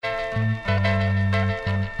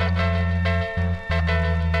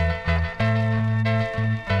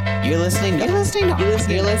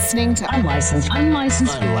You're listening to Unlicensed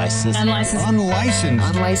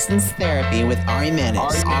Therapy with Ari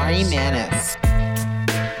Manis.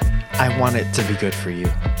 I want it to be good for you.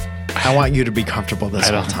 I want you to be comfortable this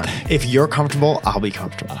whole time. If you're comfortable, I'll be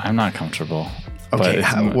comfortable. I'm not comfortable. Okay,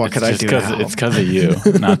 what could I do now? It's because of you,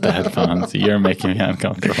 not the headphones. You're making me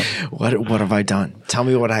uncomfortable. What have I done? Tell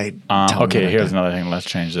me what I. Okay, here's another thing. Let's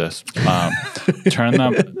change this. Tilt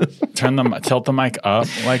the mic up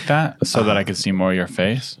like that so that I can see more of your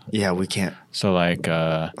face. Yeah, we can't. So like,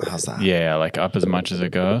 how's that? Yeah, like up as much as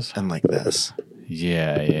it goes. And like this.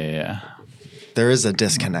 Yeah. There is a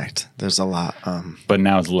disconnect. There's a lot. But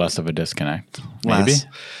now it's less of a disconnect. Maybe.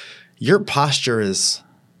 Your posture is.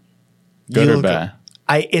 Good or bad?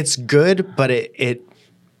 It's good, but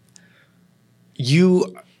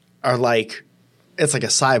you are like, it's like a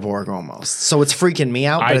cyborg almost. So it's freaking me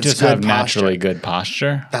out. But I it's just good have posture. naturally good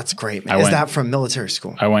posture. That's great, man. Is that from military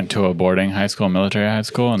school? I went to a boarding military high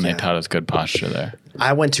school, and they taught us good posture there.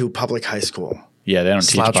 I went to public high school. Yeah, they don't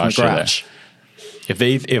teach posture there.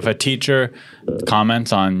 If a teacher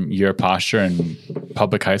comments on your posture in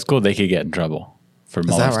public high school, they could get in trouble for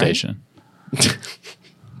molestation. Right?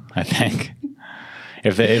 I think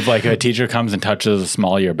if like a teacher comes and touches the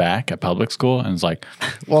small of your back at public school and is like,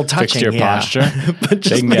 well, touching, fix your posture,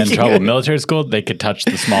 they can get in trouble. Military school, they could touch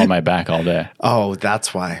the small of my back all day. Oh,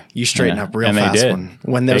 that's why you straighten up real fast. They did.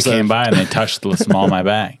 When they came by and they touched the small of my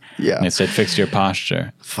back. Yeah, and they said, fix your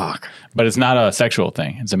posture. Fuck. But it's not a sexual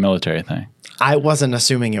thing. It's a military thing. I wasn't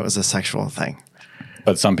assuming it was a sexual thing.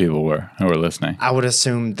 But some people were who were listening. I would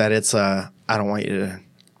assume that it's I don't want you to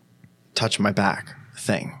touch my back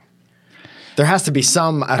thing. There has to be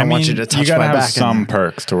some, I don't want you to touch my back. You got to have some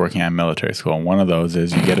perks to working at military school. And one of those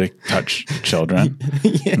is you get to touch children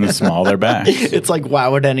in the small of their backs. It's like, why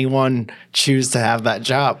would anyone choose to have that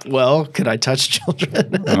job? Well, could I touch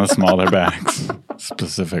children? In the small of their backs,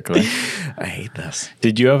 specifically. I hate this.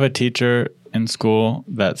 Did you have a teacher in school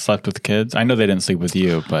that slept with kids? I know they didn't sleep with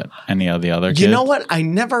you, but any of the other kids? You know what? I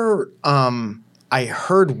never, I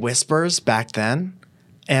heard whispers back then.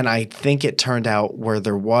 And I think it turned out where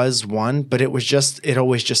there was one, but it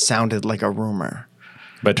always just sounded like a rumor.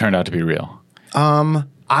 But it turned out to be real. I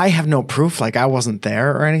have no proof. Like I wasn't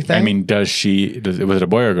there or anything. I mean, was it a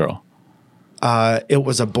boy or a girl? It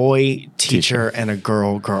was a boy teacher and a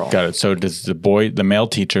girl. Got it. So does the male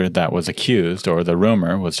teacher that was accused or the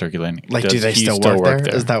rumor was circulating? Like, do they still work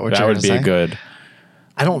there? Is that what you're going to say? That would be a good.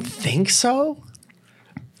 I don't think so.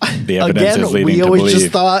 The evidence is leading to believe. We always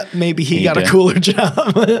just thought maybe he got a cooler job.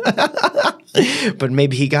 But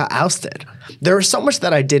maybe he got ousted. There was so much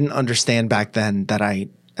that I didn't understand back then that I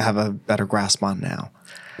have a better grasp on now.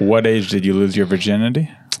 What age did you lose your virginity?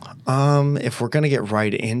 If we're going to get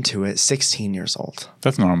right into it, 16 years old.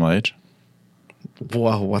 That's normal age.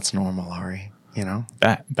 Whoa, what's normal, Ari? You know?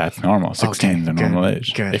 That's normal. 16 is a normal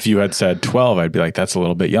age. Good. If you had said 12, I'd be like, that's a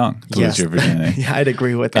little bit young to lose your virginity. Yeah, I'd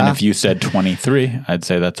agree with that. And if you said 23, I'd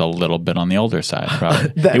say that's a little bit on the older side,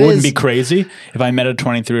 probably. It wouldn't be crazy. If I met a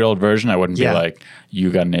 23-year-old version, I wouldn't be like, you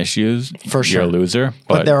got an issues. For sure. You're a loser.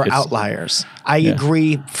 But there are outliers. I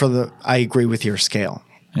agree with your scale.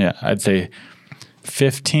 Yeah, I'd say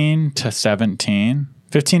 15 to 17,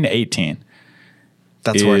 15 to 18.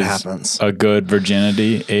 That's where it happens. A good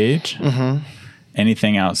virginity age. Mm-hmm.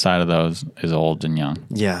 Anything outside of those is old and young.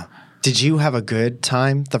 Yeah. Did you have a good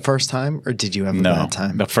time the first time, or did you have a bad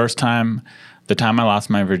time? The first time, the time I lost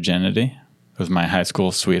my virginity was my high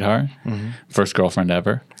school sweetheart, first girlfriend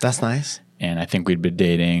ever. That's nice. And I think we'd been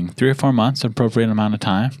dating 3 or 4 months, appropriate amount of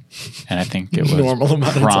time. And I think it was normal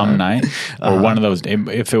amount of prom time. night or one of those.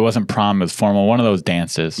 If it wasn't prom, it was formal. One of those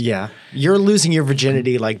dances. Yeah, you're losing your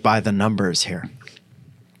virginity like by the numbers here.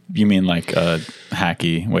 You mean like a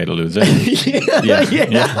hacky way to lose it?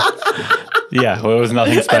 Yeah. Well, it was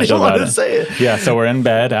nothing special about it. I didn't want to say it. Yeah. So we're in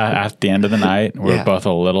bed at the end of the night. We're both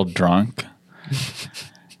a little drunk.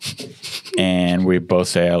 And we both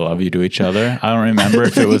say I love you to each other. I don't remember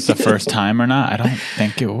if it was the first time or not. I don't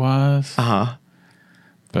think it was. Uh-huh.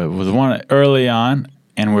 But it was one early on,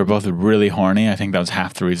 and we're both really horny. I think that was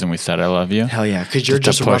half the reason we said I love you. Hell yeah, because you're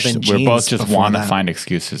just rubbing jeans. We're both just want to find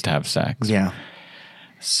excuses to have sex. Yeah.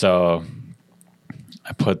 So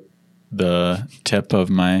I put the tip of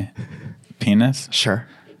my penis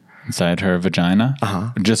inside her vagina.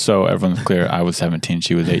 Just so everyone's clear, I was 17,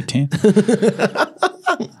 she was 18.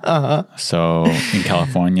 So in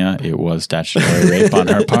California, it was statutory rape on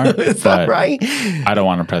her part. Is that right? I don't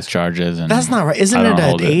want to press charges. And that's not right. Isn't it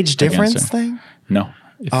an age difference thing? No.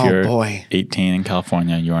 If you're 18 in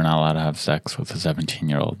California, you are not allowed to have sex with a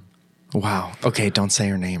 17-year-old. Wow. Okay, don't say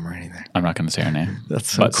her name or anything. I'm not going to say her name.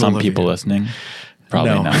 That's so but cool some of people you. listening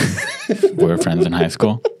probably No. know. We were friends in high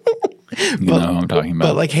school. You know who I'm talking about.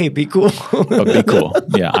 But like, hey, be cool. But be cool.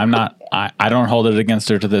 Yeah, I'm not. I don't hold it against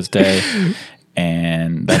her to this day.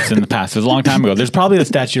 And that's in the past. It was a long time ago. There's probably the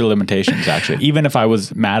statute of limitations, actually. Even if I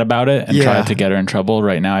was mad about it and tried to get her in trouble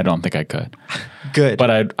right now, I don't think I could. Good.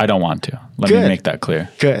 But I don't want to. Let Good. me make that clear.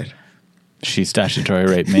 Good. She statutory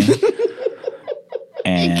raped me.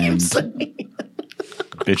 And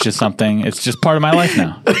it's just something, it's just part of my life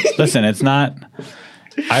now. Listen, it's not,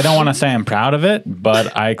 I don't want to say I'm proud of it,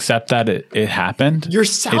 but I accept that it happened. You're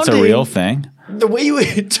It's a sounding- real thing. The way you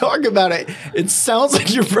talk about it, it sounds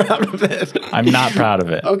like you're proud of it. I'm not proud of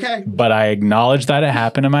it. Okay. But I acknowledge that it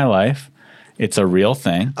happened in my life. It's a real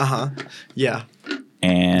thing. Yeah.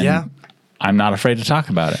 And Yeah. I'm not afraid to talk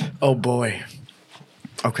about it. Oh boy.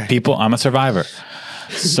 Okay. People, I'm a survivor.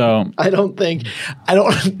 So I don't.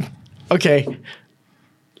 Okay.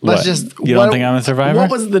 what? You don't think I'm a survivor? What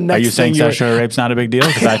was the next Are you saying thing sexual rape's not a big deal?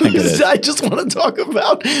 Because I think it is. I just want to talk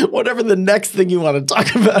about whatever the next thing you want to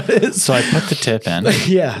talk about is. So I put the tip in.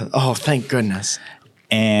 Yeah. Oh, thank goodness.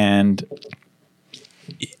 And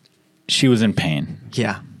she was in pain.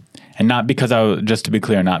 Yeah. And not because I was, just to be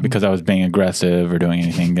clear, not because I was being aggressive or doing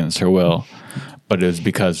anything against her will, but it was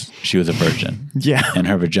because she was a virgin. Yeah. And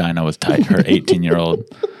her vagina was tight. Her 18-year-old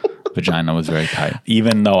vagina was very tight.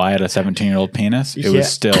 Even though I had a 17-year-old penis, it was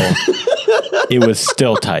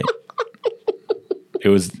still tight. It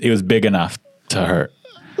was big enough to hurt.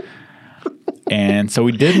 And so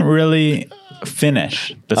we didn't really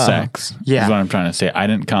finish the sex. Yeah. Is what I'm trying to say. I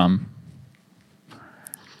didn't come.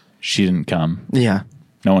 She didn't come. Yeah.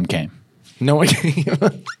 No one came. No one.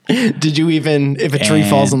 Did you even, if a tree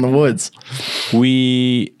falls in the woods?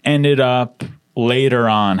 We ended up later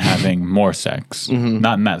on having more sex.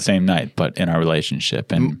 Not in that same night, but in our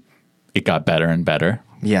relationship. And it got better and better.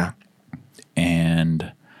 Yeah.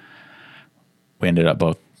 And we ended up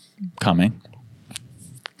both coming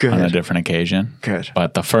Good. on a different occasion. Good.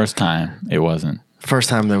 But the first time, it wasn't. First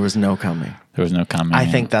time there was no coming. There was no coming. I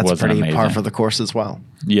think that's Wasn't pretty par amazing. for the course as well.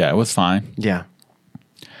 Yeah, it was fine. Yeah.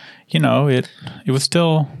 You know, it was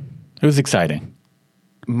still, it was exciting.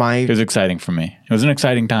 It was exciting for me. It was an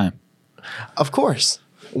exciting time. Of course.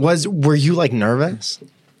 Were you like nervous?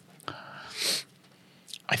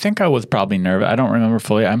 I think I was probably nervous. I don't remember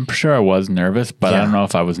fully. I'm sure I was nervous, but I don't know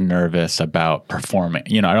if I was nervous about performing.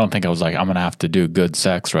 You know, I don't think I was like, I'm going to have to do good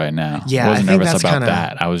sex right now. Yeah, I wasn't I think nervous that's about kinda-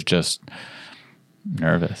 that. I was just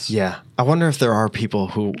nervous. Yeah. I wonder if there are people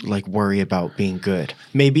who like worry about being good.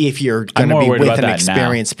 Maybe if you're going to more be worried with about an that now.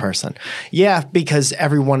 experienced person. Yeah, because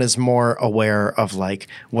everyone is more aware of like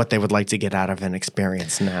what they would like to get out of an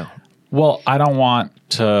experience now. Well, I don't want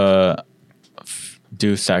to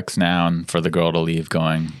do sex now and for the girl to leave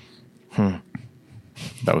going,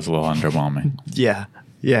 that was a little underwhelming. Yeah.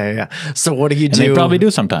 Yeah. So what do you And do? they probably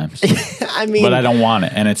do sometimes. I mean, But I don't want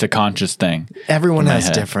it. And it's a conscious thing. everyone in my has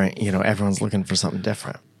head. different, everyone's looking for something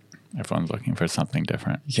different, Everyone's looking for something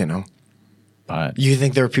different. But You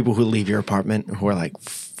think there are people who leave your apartment who are like,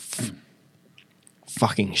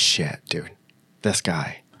 fucking shit, dude. This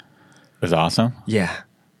guy. it was awesome. Yeah.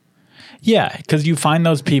 Yeah, because you find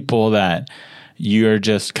those people that you're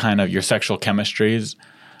just kind of, your sexual chemistries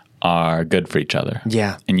are good for each other.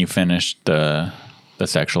 Yeah. And you finish the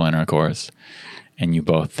sexual intercourse and you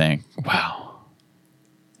both think, wow,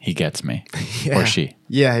 he gets me. Or she.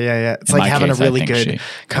 Yeah. It's In like my having case, a I really think good she.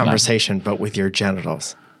 conversation, but with your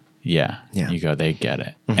genitals. Yeah. Yeah. You go, they get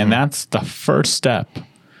it. And that's the first step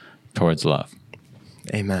towards love.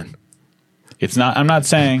 Amen. It's not, I'm not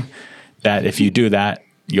saying that if you do that,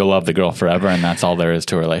 you'll love the girl forever and that's all there is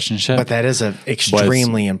to a relationship. But that is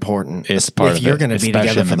extremely important. it's part if of you're it, going to be especially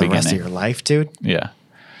together in for the the rest of beginning. your life, dude. Yeah.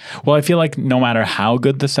 Well, I feel like no matter how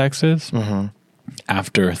good the sex is,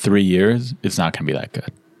 after 3 years, it's not going to be that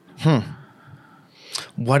good.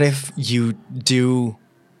 What if you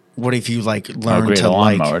like I'll learn grade to a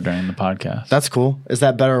like? lawnmower during the podcast. That's cool. Is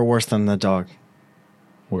that better or worse than the dog?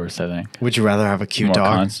 Worse, I think. Would you rather have a cute More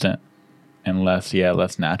dog? constant and less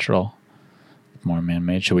natural, more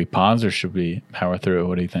man-made. Should we pause or should we power through it?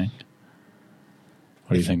 What do you think?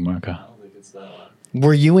 What do you think, Marco?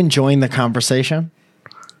 Were you enjoying the conversation?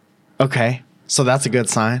 Okay. So that's a good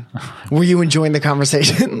sign. Were you enjoying the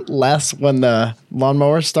conversation less when the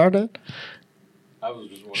lawnmower started?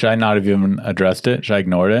 Should I not have even addressed it? Should I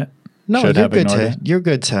ignore it? No, Should you're have good ignored to it? you're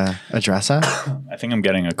good to address that. I think I'm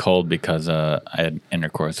getting a cold because I had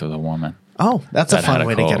intercourse with a woman. Oh, that's a That had fun a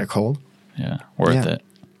way to get cold. a cold. Yeah, worth Yeah. it.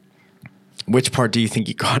 Which part do you think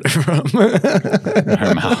you got it from?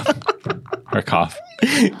 Her mouth, her cough.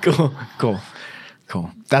 Cool. Cool.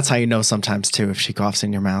 That's how you know sometimes too if she coughs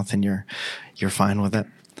in your mouth and you're fine with it.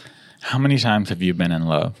 How many times have you been in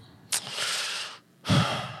love?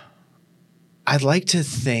 I'd like to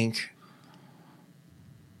think.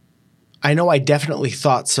 I know I definitely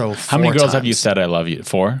thought so. How many girls have you said I love you?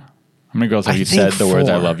 4? How many girls have you said the words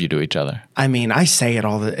I love you to each other? I mean, I say it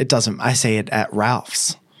I say it at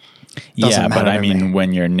Ralph's. Yeah, but I mean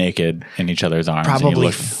when you're naked in each other's arms.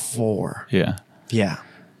 Probably 4. Yeah. Yeah.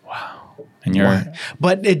 Wow. And you're.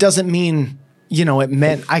 But it doesn't mean, it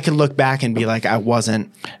meant I could look back and be like, I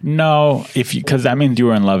wasn't. No, because that means you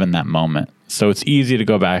were in love in that moment. So it's easy to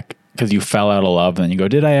go back because you fell out of love and then you go,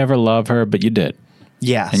 did I ever love her? But you did.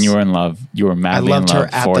 Yes. And you were in love. You were madly in love 4 times.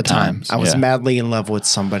 I loved her at the time. I was madly in love with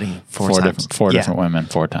somebody 4 times. Four different women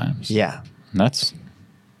 4 times. Yeah. And that's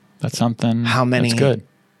something. How many? That's good.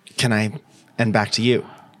 And back to you.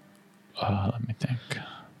 Let me think.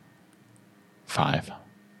 5.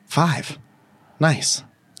 5. Nice.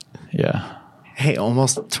 Yeah. Hey,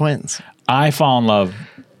 almost twins. I fall in love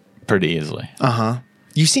pretty easily. Uh-huh.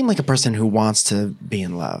 You seem like a person who wants to be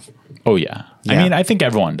in love. Oh, yeah. I mean, I think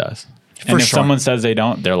everyone does. And if someone says they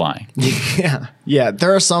don't, they're lying. Yeah. Yeah.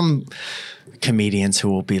 There are some comedians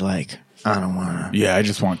who will be like, I don't want to. Yeah, I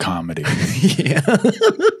just want comedy. Yeah.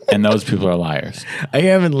 And those people are liars. I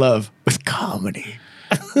am in love with comedy.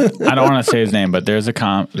 I don't want to say his name, but there's a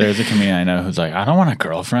comedian I know who's like, I don't want a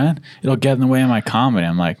girlfriend. It'll get in the way of my comedy.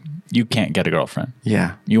 I'm like, you can't get a girlfriend.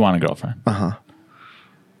 Yeah. You want a girlfriend. Uh-huh.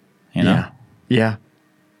 You know? Yeah.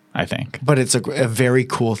 I think. But it's a very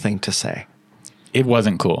cool thing to say. It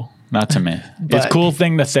wasn't cool. Not to me. It's a cool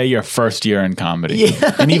thing to say your first year in comedy.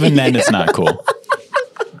 Yeah. And even then, it's not cool.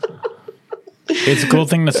 It's a cool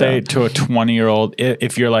thing to say to a 20-year-old.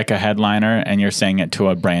 If you're like a headliner and you're saying it to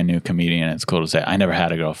a brand new comedian, it's cool to say, I never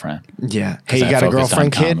had a girlfriend. Yeah. Hey, you got a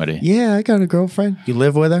girlfriend, kid? Comedy. Yeah, I got a girlfriend. You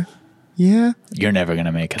live with her? Yeah. You're never going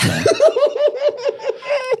to make it then.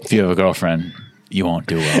 If you have a girlfriend, you won't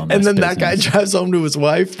do well in this And then business. that guy drives home to his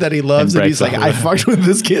wife that he loves and he's like, I fucked with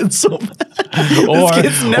this kid so bad. Or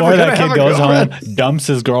that kid goes home, dumps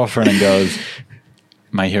his girlfriend and goes,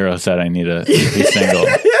 my hero said I need to be single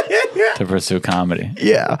to pursue comedy.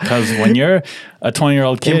 Yeah. Because when you're a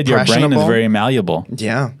 20-year-old kid, your brain is very malleable.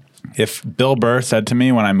 Yeah. If Bill Burr said to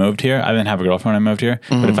me when I moved here, I didn't have a girlfriend when I moved here,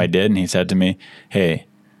 but if I did and he said to me, hey,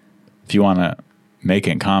 if you want to make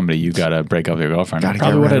it in comedy, you got to break up with your girlfriend, I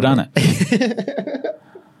probably would have done it.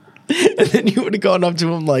 And then you would have gone up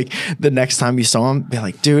to him like the next time you saw him, be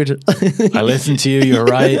like, dude. I listened to you. You're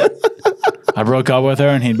right. I broke up with her.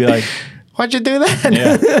 And he'd be like, why'd you do that?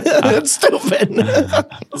 Yeah. That's stupid. I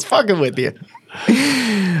was fucking with you.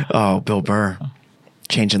 Oh, Bill Burr.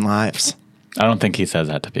 Changing lives. I don't think he says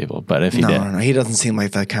that to people, but if he did. No. He doesn't seem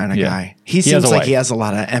like that kind of guy. He seems like he has a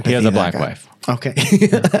lot of empathy. He has a black wife. Okay.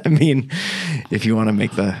 I mean, if you want to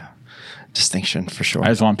make the distinction, for sure. I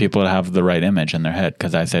just want people to have the right image in their head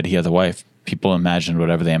because I said he has a wife. People imagined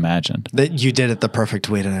whatever they imagined. That you did it the perfect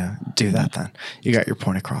way to do that then. You got your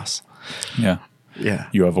point across. Yeah. Yeah.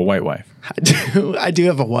 You have a white wife. I do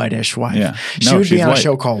have a whitish wife. Yeah. She would be on a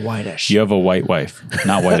show called Whitish. You have a white wife,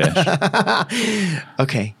 not whitish.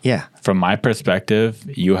 Okay. Yeah. From my perspective,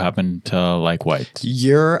 you happen to like whites.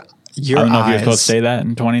 Your I don't know if you're supposed to say that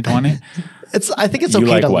in 2020. I think it's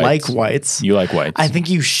okay to like whites. You like whites. I think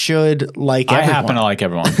you should like everyone. I happen to like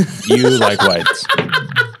everyone. You like whites.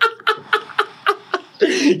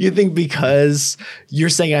 You think because you're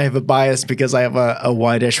saying I have a bias because I have a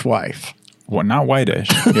whitish wife. Well, not whitish.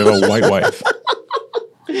 You have a white wife.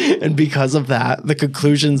 And because of that, the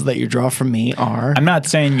conclusions that you draw from me are... I'm not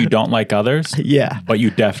saying you don't like others. Yeah. But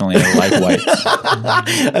you definitely like whites.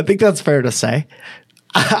 I think that's fair to say.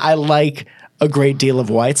 I like a great deal of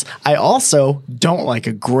whites. I also don't like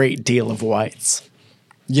a great deal of whites.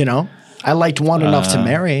 You know? I liked one enough to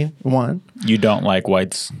marry one. You don't like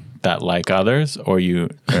whites that like others, or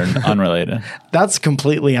they're unrelated? That's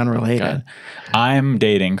completely unrelated. Okay. I'm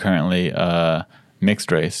dating currently a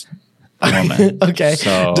mixed race woman. Okay.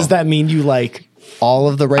 So does that mean you like all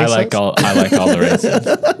of the races? I like all the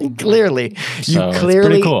races. Clearly. So you clearly it's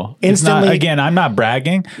pretty cool. Instantly. Again, I'm not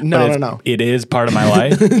bragging. No. It is part of my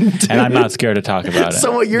life, and I'm not scared to talk about it.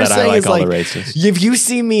 So what you're saying is all like, the races. if you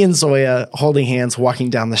see me and Zoya holding hands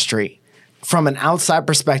walking down the street, from an outside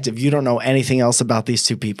perspective, you don't know anything else about these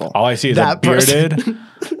two people. All I see is a bearded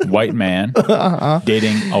white man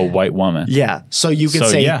dating a white woman. Yeah. So you could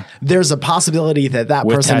say there's a possibility that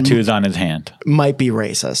with person tattoos on his hand might be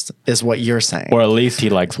racist, is what you're saying. Or at least he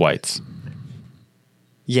likes whites.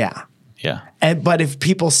 Yeah. Yeah. But if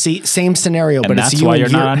people see same scenario, and but that's it's you why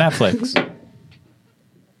and you're not on Netflix.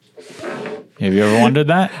 Have you ever wondered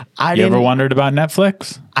that? You ever wondered about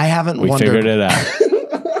Netflix? I haven't wondered. We figured it out.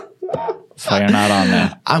 why you're not on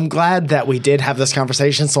there. I'm glad that we did have this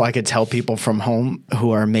conversation so I could tell people from home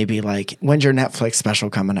who are maybe like, when's your Netflix special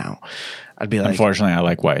coming out? I'd be like, unfortunately, I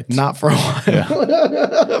like whites. not for a while. Yeah.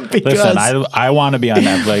 Listen, I want to be on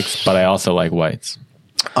Netflix, but I also like whites.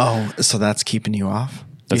 Oh, so that's keeping you off?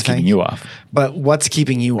 That's keeping you off. But what's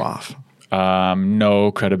keeping you off?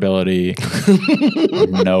 No credibility,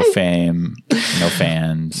 no fame, no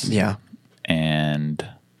fans. Yeah. And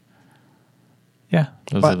yeah,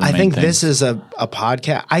 those are But the I main think things. this is a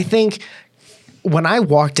podcast. I think when I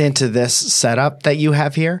walked into this setup that you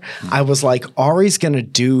have here, I was like, Ari's going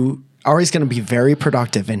to be very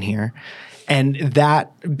productive in here. And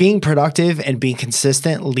that being productive and being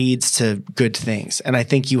consistent leads to good things. And I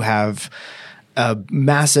think you have a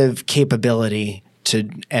massive capability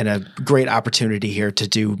and a great opportunity here to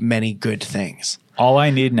do many good things. All I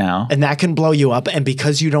need now. And that can blow you up. And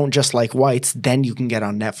because you don't just like whites, then you can get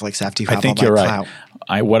on Netflix after you have I think all that you're clout.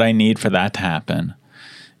 right. What I need for that to happen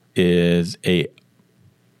is a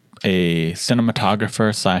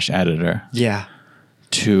cinematographer / editor Yeah.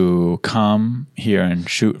 to come here and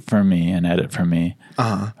shoot for me and edit for me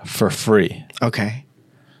for free, Okay.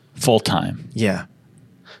 full time. Yeah.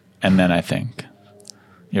 And then I think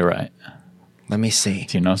you're right. Let me see.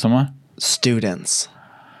 Do you know someone? Students.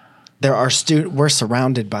 There are we're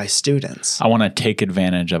surrounded by students. I want to take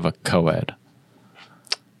advantage of a co-ed.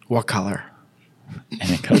 What color?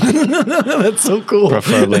 Any co-ed. That's so cool.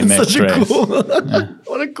 Preferably That's mixed such a race. cool.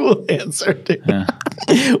 What a cool answer, dude.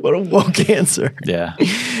 What a woke answer. Yeah.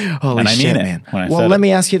 Holy And I shit, mean it man. when I Well, said let it.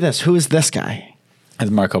 me ask you this. Who is this guy? It's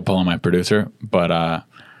Marco Polo, my producer, but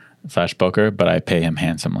 / booker, but I pay him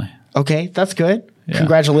handsomely. Okay, that's good. Yeah.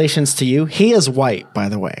 Congratulations to you. He is white, by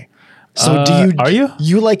the way. So do you? Are you?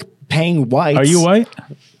 You like paying whites? Are you white?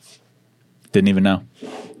 Didn't even know.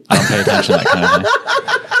 I don't pay attention to that kind of thing.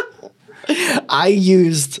 I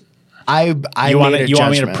You want made a me to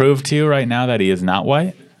judgment. prove to you right now that he is not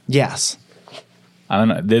white? Yes. I don't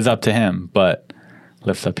know. This is up to him, but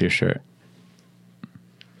lift up your shirt.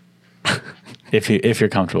 if you're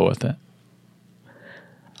comfortable with it.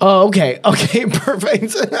 Oh, okay. Okay,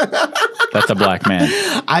 perfect. That's a black man.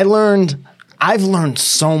 I've learned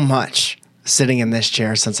so much sitting in this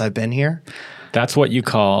chair since I've been here. That's what you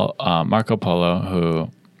call Marco Polo, who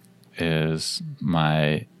is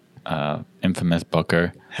my infamous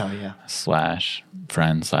booker Hell yeah. /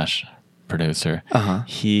 friend / producer.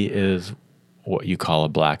 He is what you call a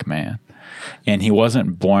black man. And he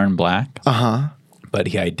wasn't born black. But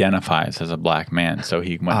he identifies as a black man. So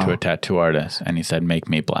he went to a tattoo artist and he said, "Make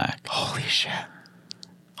me black." Holy shit.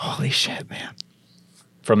 Holy shit, man.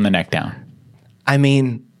 From the neck down. I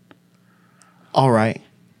mean, all right.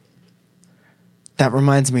 That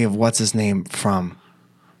reminds me of what's his name from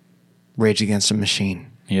Rage Against the Machine.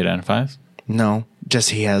 He identifies? No,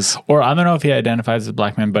 just he has. Or I don't know if he identifies as a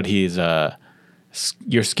black man, but he's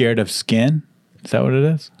you're scared of skin? Is that what it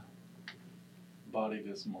is? Body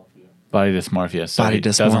dysmorphia. So Body he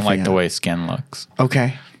doesn't like dysmorphia. the way skin looks.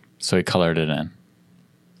 Okay. So he colored it in.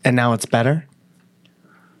 And now it's better?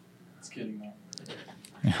 It's getting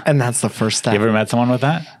there. And that's the first step. You ever met someone with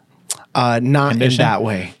that? Not condition? in that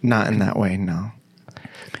way. Not in that way, no.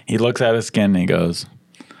 He looks at his skin and he goes,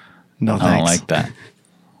 No I thanks. don't like that.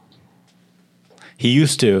 He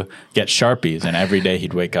used to get Sharpies, and every day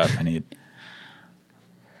he'd wake up and he'd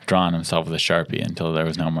draw on himself with a Sharpie until there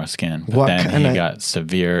was no more skin. But What then he kinda- got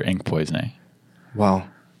severe ink poisoning. Well,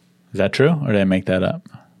 Is that true, or did I make that up?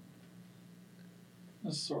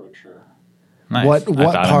 That's sort of true. Nice. What I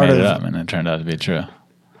thought part I made it of- up, and it turned out to be true.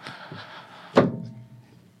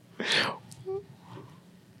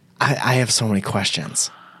 I have so many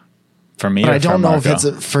questions. For me, But or I don't for know if Marco?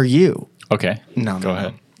 it's for you. Okay. No, Go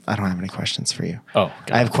ahead. I don't have any questions for you. Oh,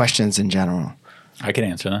 got I have it. questions in general. I can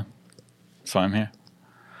answer them. That's why I'm here.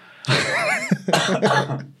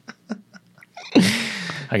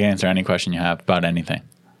 I can answer any question you have about anything.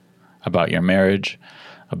 About your marriage,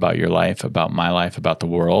 about your life, about my life, about the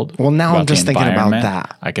world. Well, now I'm about the just thinking about environment.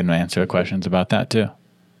 that. I can answer questions about that too.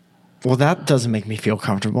 Well, that doesn't make me feel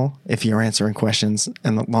comfortable if you're answering questions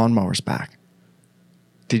and the lawnmower's back.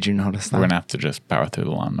 Did you notice that? We're gonna have to just power through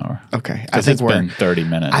the lawnmower. Okay. Because it's been 30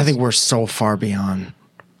 minutes. I think we're so far beyond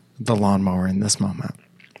the lawnmower in this moment.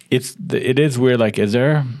 it is weird. Like, is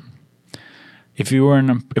there? If we were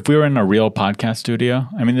in a real podcast studio,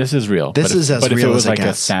 I mean, this is real. This is as but if real it was as it like a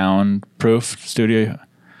gets. soundproof studio,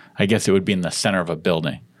 I guess it would be in the center of a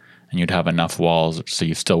building, and you'd have enough walls so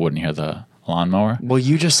you still wouldn't hear the lawnmower. Well,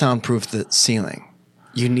 you just soundproof the ceiling.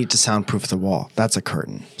 You need to soundproof the wall. That's a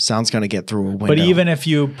curtain. Sound's going to get through a window. But even if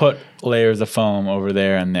you put layers of foam over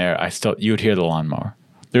there and there, you would hear the lawnmower.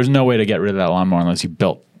 There's no way to get rid of that lawnmower unless you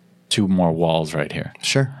built 2 more walls right here.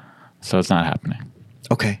 Sure. So it's not happening.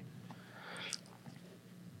 Okay.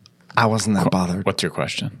 I wasn't that bothered. What's your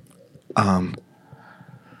question?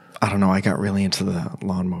 I don't know. I got really into the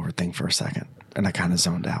lawnmower thing for a second, and I kind of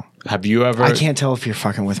zoned out. Have you ever? I can't tell if you're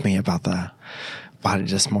fucking with me about the body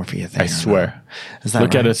dysmorphia thing. I swear. Is that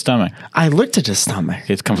Look at his stomach. I looked at his stomach.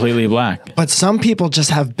 It's completely black. But some people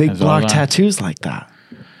just have big block tattoos like that.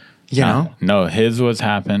 You know? No, his was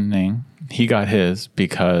happening. He got his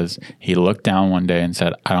because he looked down one day and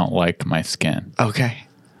said, "I don't like my skin." Okay.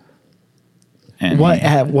 And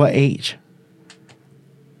At what age?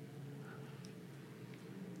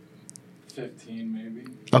 15 maybe.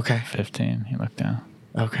 Okay. 15. He looked down.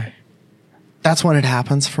 Okay. That's when it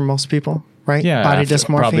happens for most people, right? Yeah, Body after-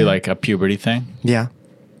 dysmorphia. probably like a puberty thing. Yeah.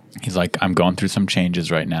 He's like, I'm going through some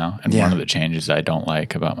changes right now, and Yeah. one of the changes I don't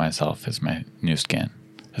like about myself is my new skin,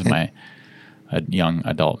 is my young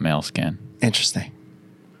adult male skin. Interesting.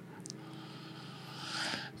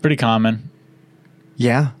 Pretty common.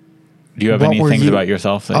 Yeah. Do you have What any were things you- about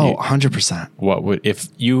yourself that Oh, you, 100%. what would, if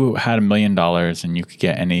you had $1 million and you could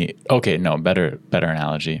get any, okay, no, better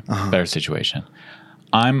analogy, better situation.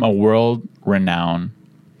 I'm a world renowned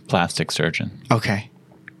plastic surgeon. Okay.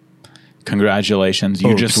 Congratulations.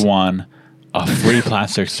 You Oops. just won a free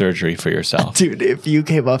plastic surgery for yourself. Dude, if you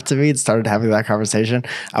came up to me and started having that conversation,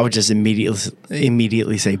 I would just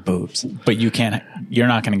immediately say boobs. But you're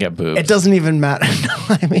not going to get boobs. It doesn't even matter.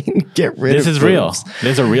 No, I mean, get rid This of is boobs. real. This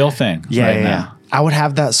is a real thing Yeah, right yeah, yeah. now. I would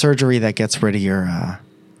have that surgery that gets rid of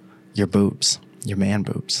your boobs, your man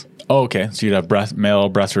boobs. Oh, okay. So you'd have male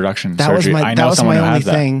breast reduction That surgery. was my I that know was someone my who only has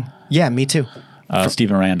that. thing. Yeah, me too.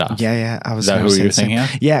 Stephen Randolph. Yeah, yeah. I was. Is that I who was you were saying thinking the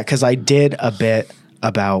same. of? Yeah, because I did a bit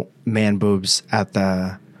about man boobs at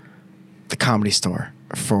the comedy store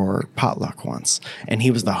for potluck once, and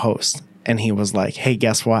he was the host, and he was like, "Hey,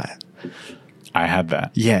 guess what?" I had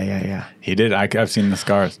that. Yeah, yeah, yeah, He did. I've seen the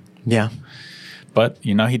scars. yeah. But,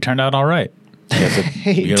 he turned out all right. He has a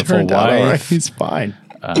He beautiful turned out all right. wife. He's fine.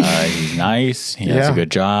 He's nice. He has Yeah. a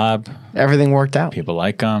good job. Everything worked out. People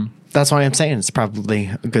like him. That's why I'm saying it's probably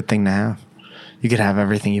a good thing to have. You could have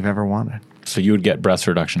everything you've ever wanted. So you would get breast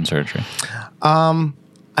reduction surgery.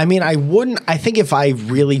 I mean, I wouldn't. I think if I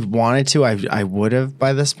really wanted to, I would have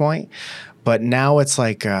by this point. But now it's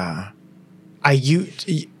like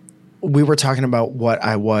we were talking about what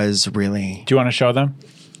I was really. Do you want to show them?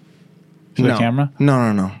 To No. the camera?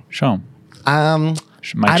 No. Show them. I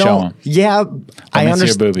Might show don't. them. Yeah, Let I me see your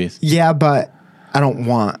understand. boobies. Yeah, but I don't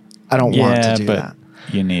want to do but that.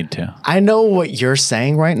 you need to. I know what you're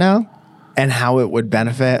saying right now, and how it would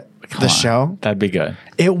benefit Come the on. show. That'd be good.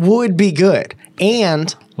 It would be good,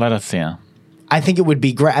 and Let us see them. I think it would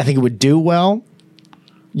be great. I think it would do well.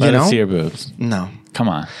 Let us see your boobs. No, Come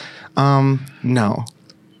on. no.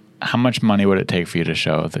 How much money would it take for you to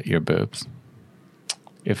show your boobs?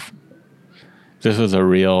 If this was a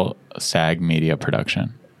real SAG media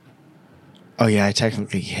production. Oh yeah, I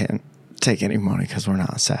technically can't take any money because we're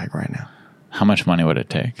not a SAG right now. How much money would it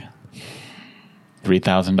take?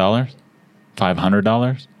 $3,000?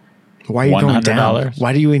 $500? Why are you going down? $100?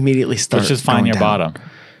 Why do you immediately start? Let's just find going your down?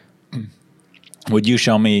 bottom. Would you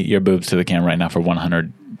show me your boobs to the camera right now for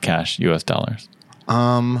 100 cash US dollars?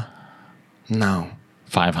 No.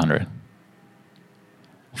 500.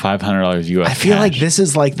 $500 US. I feel like cash. this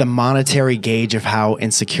is like the monetary gauge of how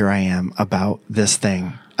insecure I am about this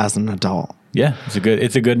thing as an adult. Yeah,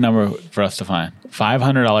 it's a good number for us to find.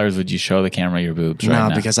 $500. Would you show the camera your boobs right No,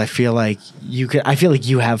 now? because I feel like you could. I feel like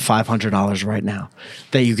you have $500 right now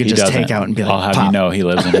that you could He just doesn't. take out and be like, I'll have "Pop." you know he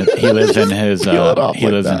lives in his he lives in his Peel it off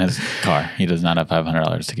like that. in his car. He does not have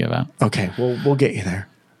 $500 to give out. Okay, well, we'll get you there.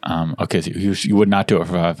 Okay, so you would not do it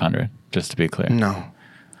for 500, just to be clear. No,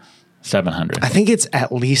 700. I think it's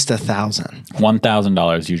at least 1,000.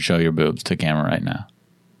 $1,000 you'd show your boobs to camera right now.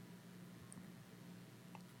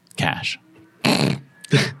 Cash.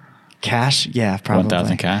 Cash? Yeah, probably.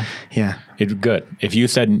 1,000 cash. Yeah. It's good. If you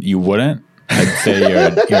said you wouldn't, I'd say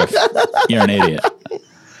you're an idiot.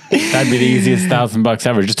 That'd be the easiest $1,000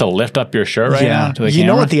 ever, just to lift up your shirt right now to the You camera.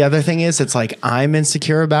 know what the other thing is? It's like I'm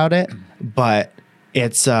insecure about it, but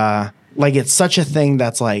it's like it's such a thing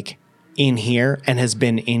that's like in here and has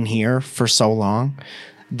been in here for so long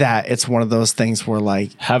that it's one of those things where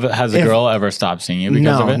like Has a girl ever stopped seeing you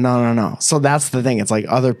because of it? No. So that's the thing. It's like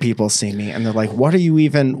other people see me and they're like, why do you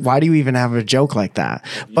even have a joke like that?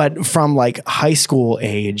 But from like high school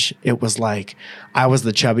age, it was like I was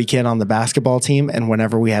the chubby kid on the basketball team. And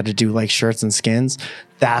whenever we had to do like shirts and skins,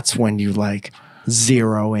 that's when you like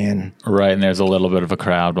zero in. Right, and there's a little bit of a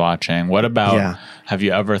crowd watching. What about, Yeah. have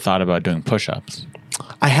you ever thought about doing push-ups?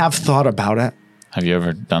 I have thought about it. Have you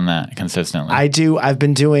ever done that consistently? I do. I've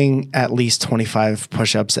been doing at least 25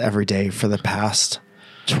 push-ups every day for the past.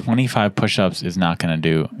 25 push-ups is not going to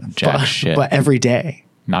do jack shit. But every day.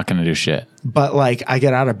 Not going to do shit. But like I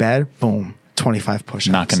get out of bed, boom, 25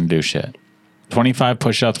 push-ups. Not going to do shit. 25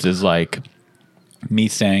 push-ups is like me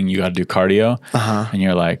saying you got to do cardio. And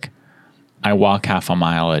you're like, I walk half a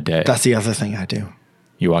mile a day. That's the other thing I do.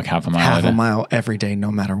 You walk half a mile a day? Half a mile every day,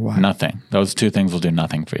 no matter what. Nothing. Those two things will do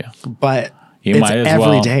nothing for you. But You it's might as every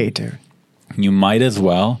well- day, dude. You might as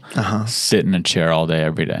well sit in a chair all day,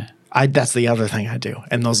 every day. That's the other thing I do.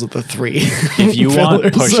 And those are the three. If you want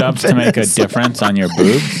pillars push-ups of to make a fitness. difference on your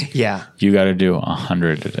boobs, Yeah. you got to do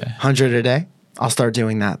 100 a day. 100 a day? I'll start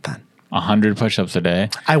doing that then. 100 push-ups a day.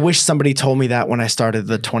 I wish somebody told me that when I started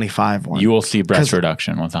the 25 one. You will see breast 'Cause-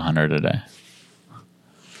 reduction with 100 a day.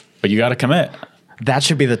 But you got to commit. That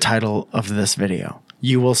should be the title of this video.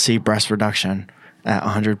 You will see breast reduction at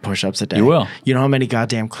 100 push-ups a day. You will. You know how many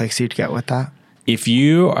goddamn clicks you'd get with that? If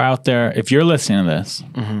you are out there, if you're listening to this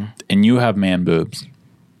and you have man boobs,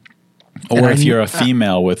 And or I if knew- you're a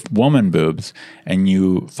female with woman boobs and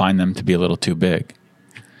you find them to be a little too big,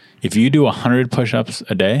 if you do 100 push-ups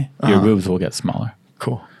a day, your boobs will get smaller.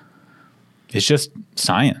 Cool. It's just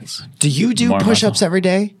science. Do you do More push-ups muscle. every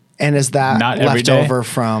day? And is that Not every day. leftover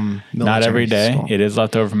from military Not every day. school? It is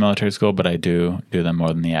left over from military school, but I do them more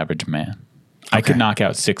than the average man. I could knock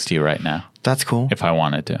out 60 right now That's cool. if I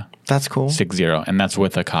wanted to. That's cool. 60, and that's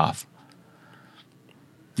with a cough,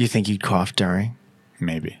 You think you'd cough during?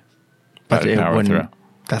 maybe. But it power wouldn't. through.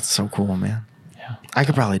 That's so cool, man. Yeah. I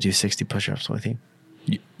could probably do 60 push-ups with you.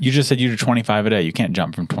 You just said you do 25 a day. You can't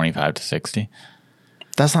jump from 25 to 60.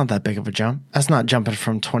 That's not that big of a jump. That's not jumping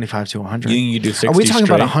from 25 to 100. You think you do 60 Are we talking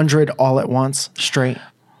straight? about 100 all at once, straight?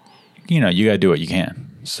 You know, you got to do what you can.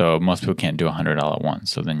 So most people can't do 100 all at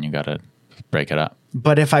once. So then you got to break it up.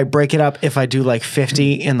 But if I break it up, if I do like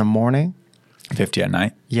 50 in the morning, 50 at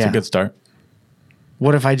night. Yeah. It's a good start.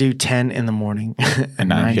 what if I do 10 in the morning And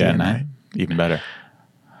 90 at night. Even better.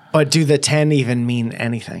 But do the 10 even mean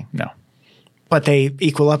anything? No. But they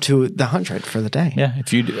equal up to the 100 for the day. Yeah.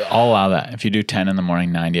 If you do, I'll allow that. If you do 10 in the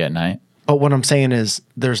morning, 90 at night. But what I'm saying is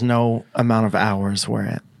there's no amount of hours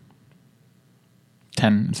where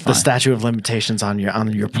 10 is fine. the statute of limitations on your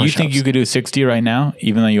push-ups. You think you could do 60 right now,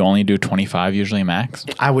 even though you only do 25 usually max?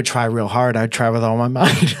 I would try real hard. I'd try with all my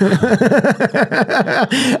might.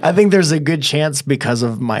 I think there's a good chance because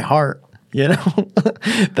of my heart, you know,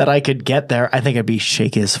 that I could get there. I think I'd be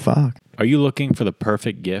shaky as fuck. Are you looking for the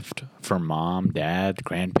perfect gift for mom, dad,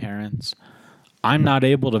 grandparents? I'm not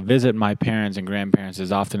able to visit my parents and grandparents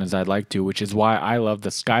as often as I'd like to, which is why I love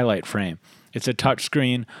the Skylight frame. It's a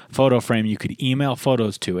touchscreen photo frame you could email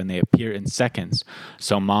photos to, and they appear in seconds,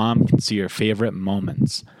 so mom can see your favorite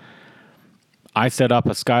moments. I set up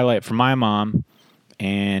a Skylight for my mom,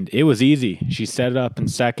 and it was easy. She set it up in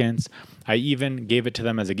seconds. I even gave it to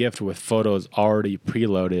them as a gift with photos already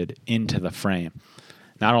preloaded into the frame.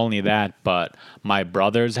 Not only that, but my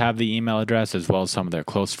brothers have the email address as well as some of their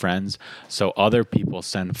close friends, so other people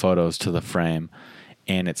send photos to the frame,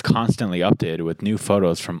 and it's constantly updated with new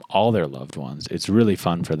photos from all their loved ones. It's really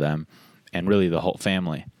fun for them and really the whole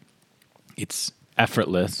family. It's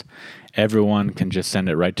effortless. Everyone can just send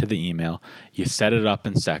it right to the email. You set it up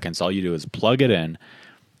in seconds. All you do is plug it in,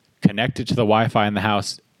 connect it to the Wi-Fi in the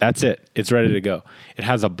house. That's it. It's ready to go. It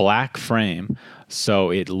has a black frame, so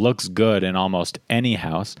it looks good in almost any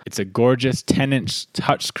house. It's a gorgeous 10-inch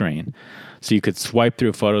touchscreen, so you could swipe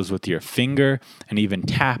through photos with your finger and even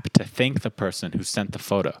tap to thank the person who sent the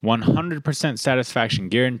photo. 100% satisfaction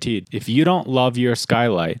guaranteed. If you don't love your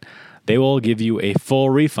Skylight, they will give you a full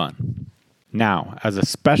refund. Now, as a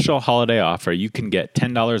special holiday offer, you can get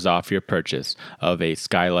 $10 off your purchase of a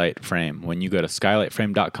Skylight frame when you go to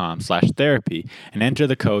skylightframe.com/therapy and enter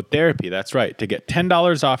the code therapy. That's right. To get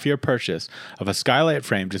 $10 off your purchase of a Skylight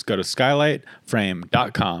frame, just go to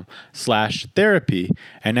skylightframe.com/therapy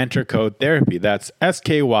and enter code therapy. That's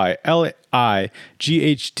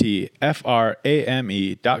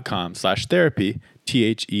skylightframe.com/therapy,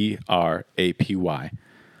 THERAPY.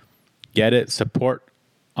 Get it, support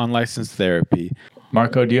unlicensed therapy.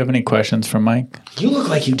 Marco, do you have any questions for Mike? You look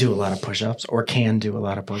like you do a lot of push-ups or can do a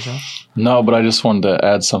lot of push-ups. No, but I just wanted to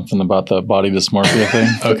add something about the body dysmorphia thing.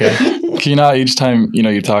 Okay. Can you not each time,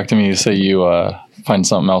 you talk to me, you say you find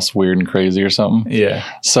something else weird and crazy or something? Yeah.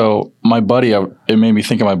 So my buddy, it made me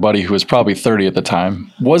think of my buddy who was probably 30 at the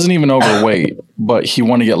time, wasn't even overweight, but he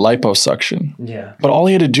wanted to get liposuction. Yeah. But all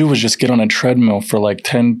he had to do was just get on a treadmill for like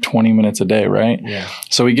 10, 20 minutes a day, right? Yeah.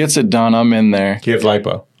 So he gets it done. I'm in there. You have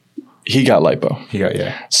lipo. He got lipo.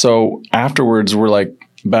 Yeah. So afterwards, we're like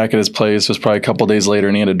back at his place. It was probably a couple days later,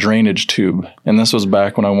 and he had a drainage tube. And this was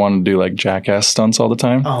back when I wanted to do like jackass stunts all the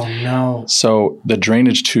time. Oh no. So the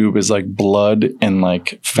drainage tube is like blood and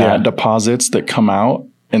like fat deposits that come out.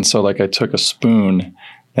 And so like I took a spoon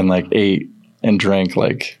and like ate and drank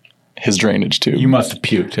like his drainage tube. You must have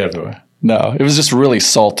puked everywhere. No, it was just really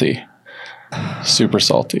salty. Super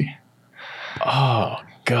salty. Oh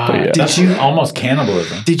God. Yeah. Did you almost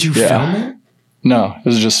cannibalism? Did you film it? No, it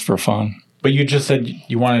was just for fun. But you just said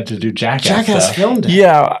you wanted to do jackass Jackass stuff. filmed it.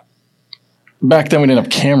 Yeah. Back then we didn't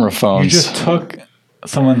have camera phones. You just took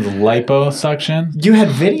someone's liposuction. You had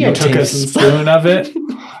videotapes. You took a spoon of it.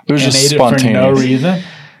 It was and just ate spontaneous. it for no reason.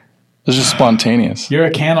 It was just spontaneous. You're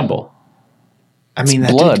a cannibal. I mean,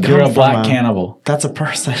 that blood. did come You're a from black cannibal. That's a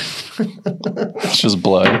person. It's just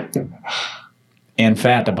blood. And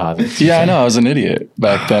fat deposits. Yeah, I know. I was an idiot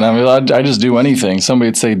back then. I mean, I just do anything. Somebody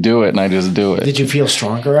would say do it, and I just do it. Did you feel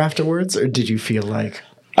stronger afterwards, or did you feel like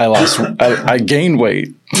I gained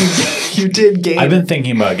weight. you did gain? I've been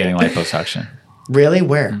thinking about getting liposuction. Really?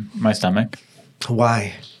 Where? My stomach.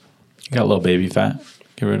 Why? Got a little baby fat.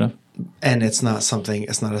 Get rid of. And it's not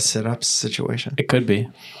a sit-up situation. It could be.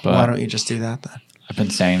 But Why don't you just do that then? I've been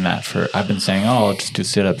saying, oh, I'll just do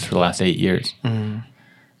sit-ups for the last 8 years.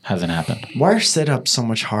 Hasn't happened. Why are sit-ups so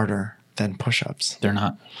much harder than push-ups? They're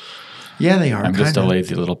not. Yeah, they are. I'm just a kinda.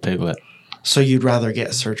 lazy little piglet. So you'd rather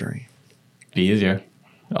get surgery? Be easier.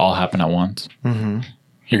 All happen at once.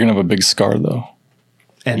 You're gonna have a big scar though.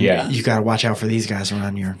 And Yeah. you got to watch out for these guys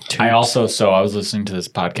around your tubes. I was listening to this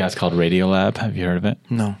podcast called Radiolab. Have you heard of it?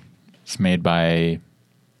 No. It's made by,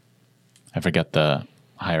 I forget the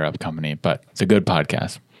higher up company, but it's a good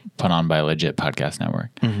podcast put on by a legit podcast network.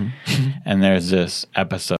 And there's this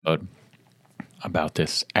episode about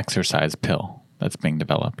this exercise pill that's being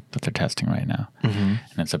developed that they're testing right now. And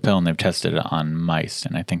it's a pill, and they've tested it on mice,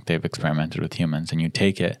 and I think they've experimented with humans. And you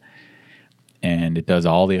take it, and it does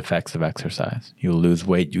all the effects of exercise. You lose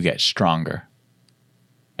weight, you get stronger.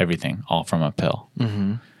 Everything, all from a pill.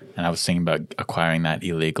 And I was thinking about acquiring that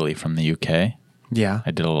illegally from the UK. Yeah.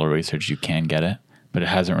 I did a little research. You can get it, but it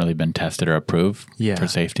hasn't really been tested or approved for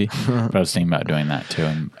safety. But I was thinking about doing that too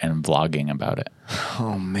and vlogging about it.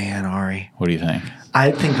 Oh man, Ari. What do you think?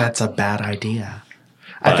 I think that's a bad idea.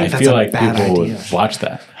 But I feel like people would watch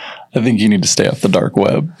that. I think you need to stay off the dark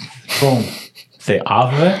web. Boom. Stay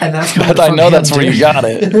off of it? And that's But I know that's where you got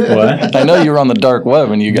it. What? I know you were on the dark web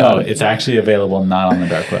and you got it. It's actually available not on the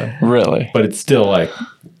dark web. Really? But it's still like,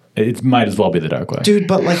 it might as well be the dark web. Dude,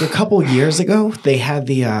 but like a couple years ago, they had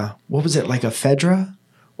the, what was it, like a Fedra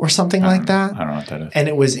or something like that? I don't know what that is. And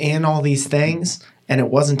it was in all these things and it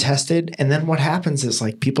wasn't tested. And then what happens is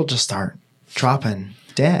like people just start dropping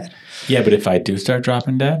dead. Yeah, but if I do start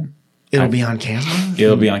dropping dead, It'll be on camera.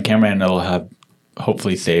 it'll be on camera and it'll have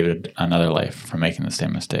hopefully saved another life from making the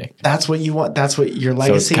same mistake. That's what you want. That's what your So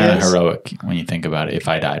legacy it's kind of is. heroic when you think about it if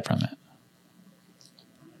I died from it.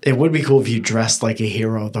 It would be cool if you dressed like a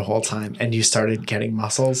hero the whole time and you started getting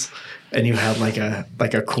muscles and you had like a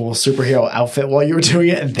cool superhero outfit while you were doing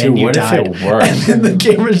it and then Dude, you what if died. it worked? And then the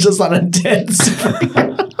camera's just on a dead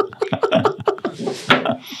superhero.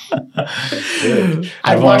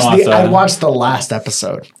 I'd watch the last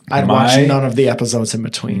episode. I'd watch none of the episodes in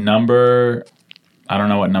between. I don't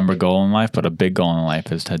know what number goal in life, but a big goal in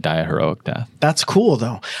life is to die a heroic death. That's cool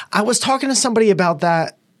though. I was talking to somebody about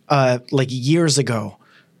that like years ago.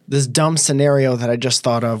 This dumb scenario that I just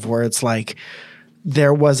thought of where it's like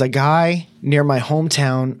there was a guy near my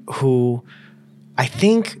hometown who I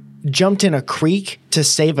think jumped in a creek to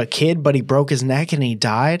save a kid, but he broke his neck and he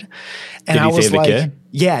died. And Did he I was save the like, kid?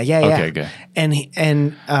 Yeah. Okay, good. And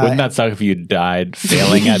Wouldn't that suck if you died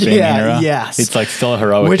failing at being a hero? Yes. It's like still a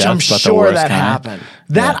heroic which death, I'm but the sure worst that kind. happened.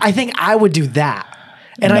 That I think I would do that.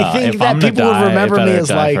 And No, I think if that I'm gonna people would die, remember I me better as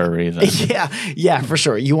die like, for a reason. yeah, for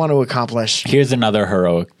sure. You want to accomplish. Here's another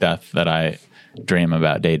heroic death that I daydream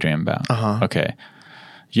about. Okay.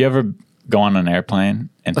 You ever go on an airplane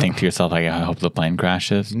and think to yourself, like, I hope the plane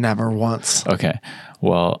crashes? Never once. Okay.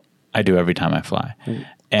 Well, I do every time I fly.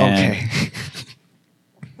 And Okay.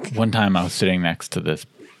 one time I was sitting next to this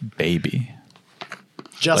baby.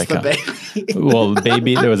 Just like the baby. Well,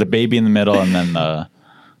 there was a baby in the middle and then the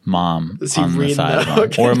mom Is he on the reading side that? of him.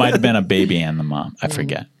 Okay. Or it might have been a baby and the mom. I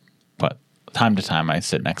forget. But time to time I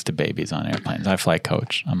sit next to babies on airplanes. I fly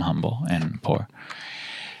coach. I'm humble and poor.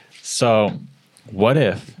 So what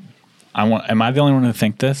if am I the only one who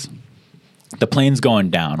think this? The plane's going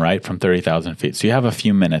down, right, from 30,000 feet. So you have a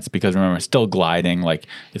few minutes because remember, it's still gliding. Like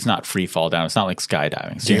it's not free fall down. It's not like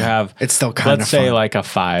skydiving. So you have, It's still kind of let's say fun. like a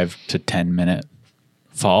 5 to 10 minute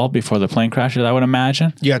fall before the plane crashes, I would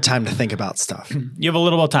imagine. You have time to think about stuff. You have a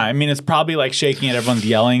little bit of time. I mean, it's probably like shaking it. Everyone's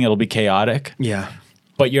yelling. It'll be chaotic. Yeah.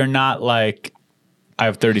 But you're not like, I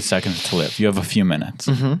have 30 seconds to live. You have a few minutes.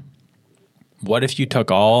 Mm-hmm. What if you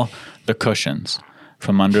took all the cushions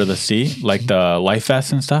from under the seat, like the life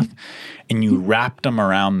vests and stuff, and you wrapped them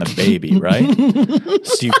around the baby, right?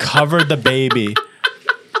 So you covered the baby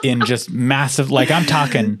in just massive, like I'm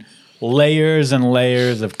talking layers and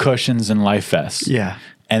layers of cushions and life vests. Yeah.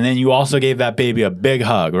 And then you also gave that baby a big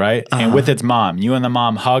hug, right? And with its mom, you and the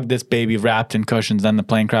mom hugged this baby wrapped in cushions, then the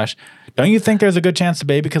plane crashed. Don't you think there's a good chance the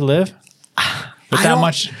baby could live? With that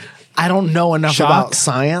much I don't know enough shock? about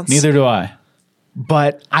science. Neither do I.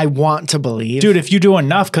 But I want to believe. Dude, if you do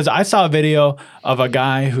enough, because I saw a video of a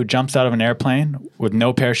guy who jumps out of an airplane with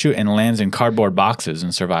no parachute and lands in cardboard boxes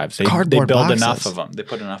and survives. They build boxes. enough of them. They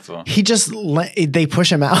put enough of them. They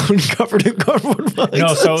push him out and covered in cardboard boxes.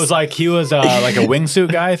 No, so it was like he was like a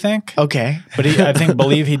wingsuit guy, I think. Okay. But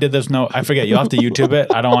believe he did this. No, I forget. You'll have to YouTube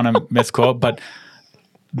it. I don't want to misquote, but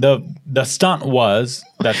the stunt was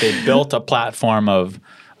that they built a platform of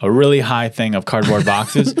a really high thing of cardboard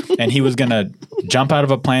boxes, and he was going to jump out of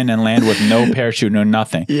a plane and land with no parachute, no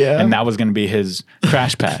nothing. Yeah. And that was going to be his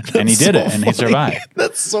crash pad. And he did it, and he survived.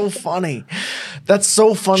 That's so funny. That's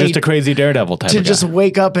so funny. Just a crazy daredevil type of guy. just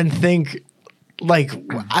wake up and think, like,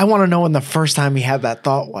 I want to know when the first time he had that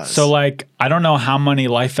thought was. So, like, I don't know how many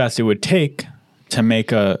life vests it would take to make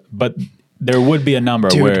but there would be a number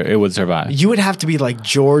where it would survive. You would have to be like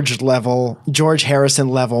George Harrison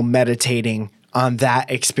level meditating on that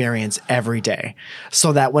experience every day,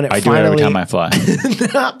 so that when I do it every time I fly.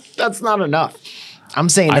 That's not enough. I'm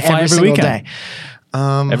saying I fly every every single weekend.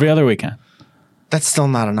 day. Every other weekend. That's still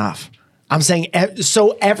not enough. I'm saying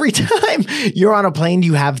so every time you're on a plane,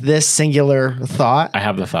 you have this singular thought. I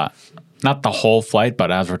have the thought, not the whole flight, but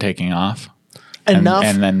as we're taking off. Enough.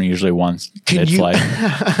 And then usually once mid-flight.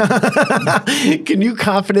 Can you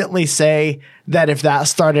confidently say that if that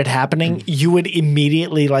started happening, you would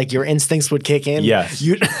immediately, like, your instincts would kick in? Yes.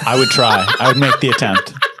 I would try. I would make the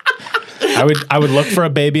attempt. I would look for a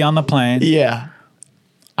baby on the plane. Yeah.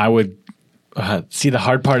 I would see, the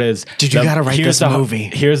hard part is... Dude, you got to write this movie.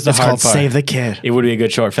 Here's the it's hard called part. Save the Kid. It would be a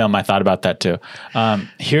good short film. I thought about that too.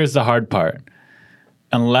 Here's the hard part.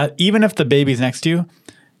 Even if the baby's next to you,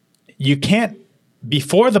 you can't,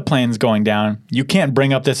 before the plane's going down, you can't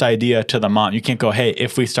bring up this idea to the mom. You can't go, hey,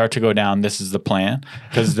 if we start to go down, this is the plan.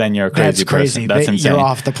 Because then you're a crazy person. That's insane. You're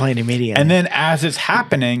off the plane immediately. And then as it's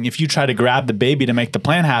happening, if you try to grab the baby to make the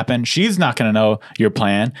plan happen, she's not going to know your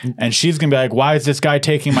plan. And she's going to be like, why is this guy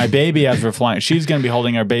taking my baby as we're flying? She's going to be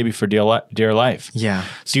holding our baby for dear life. Yeah.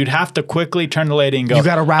 So you'd have to quickly turn to the lady and go, you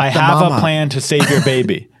gotta wrap I the have mama. a plan to save your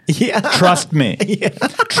baby. Yeah. Trust me. Yeah.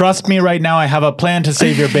 Trust me right now. I have a plan to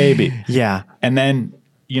save your baby. Yeah. And then,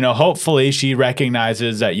 hopefully she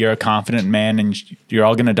recognizes that you're a confident man and you're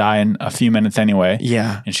all going to die in a few minutes anyway.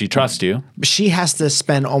 Yeah. And she trusts you. She has to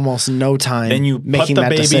spend almost no time Then you making put the that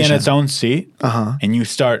baby decision. in its own seat and you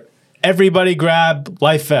start, everybody grab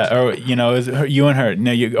life vest, or, is it you and her.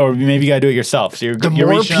 No, or maybe you got to do it yourself. So you're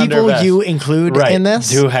more reaching under a people vest. you include in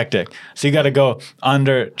this? Too hectic. So you got to go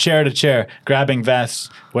under chair to chair, grabbing vests,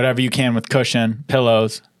 whatever you can with cushion,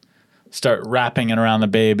 pillows. Start wrapping it around the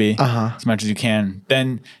baby as much as you can.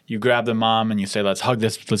 Then you grab the mom and you say, let's hug the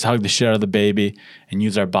shit out of the baby and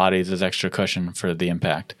use our bodies as extra cushion for the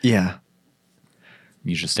impact. Yeah.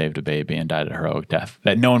 You just saved a baby and died a heroic death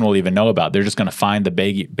that no one will even know about. They're just going to find the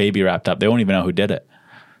baby wrapped up. They won't even know who did it.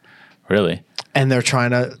 Really. And they're trying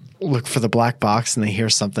to look for the black box and they hear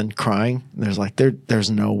something crying. And there's like,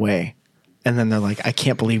 there's no way. And then they're like, I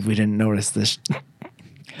can't believe we didn't notice this.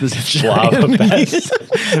 Blob of vest.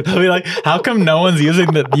 They'll be like, how come no one's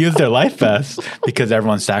used their life vest? Because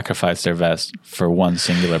everyone sacrificed their vest for one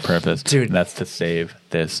singular purpose. Dude. And that's to save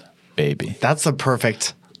this baby. That's the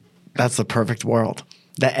perfect world.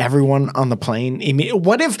 That everyone on the plane.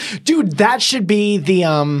 What if, dude, that should be the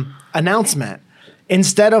announcement.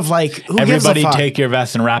 Instead of like, who everybody gives a fuck? take your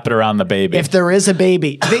vest and wrap it around the baby. If there is a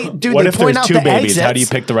baby. What if point there's out two the babies? exits. How do you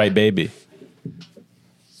pick the right baby?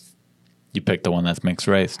 You pick the one that's mixed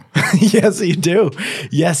race. Yes, you do.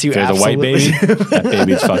 Yes, you If there's a white absolutely. baby, that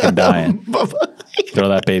baby's fucking dying. Throw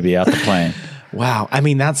that baby out the plane. Wow. I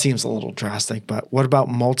mean, that seems a little drastic, but what about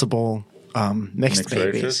multiple mixed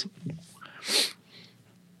babies? races?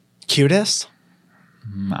 Cutest?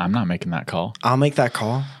 I'm not making that call. I'll make that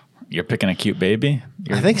call. You're picking a cute baby?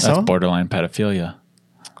 I think so. That's borderline pedophilia.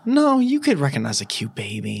 No, you could recognize a cute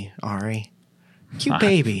baby, Ari. Cute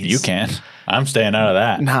babies. You can. I'm staying out of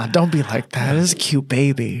that. Nah, don't be like that. It's a cute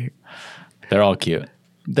baby. They're all cute.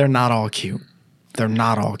 They're not all cute. They're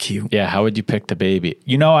not all cute. Yeah, how would you pick the baby?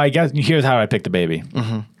 I guess here's how I pick the baby.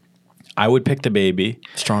 I would pick the baby.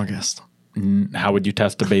 Strongest. How would you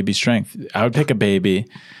test the baby's strength? I would pick a baby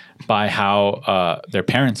by how their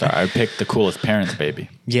parents are. I would pick the coolest parents' baby.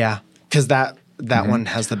 Yeah, because that one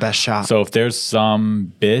has the best shot. So if there's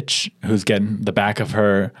some bitch who's getting the back of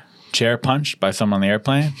her chair punched by someone on the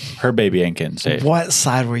airplane, her baby ain't getting saved. What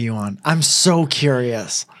side were you on? I'm so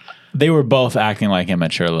curious. They were both acting like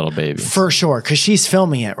immature little babies. For sure, because she's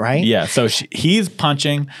filming it, right? Yeah, so he's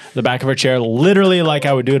punching the back of her chair literally like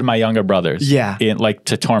I would do to my younger brothers. Yeah. Like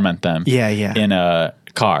to torment them. Yeah, yeah. In a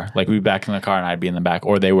car. Like we'd be back in the car and I'd be in the back,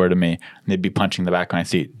 or they were to me, and they'd be punching the back of my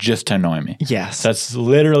seat just to annoy me. Yes. That's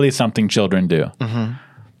literally something children do.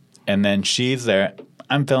 And then she's there.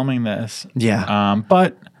 I'm filming this. Yeah.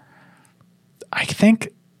 But I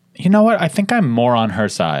think... You know what? I think I'm more on her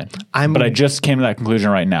side. But I just came to that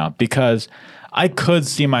conclusion right now because I could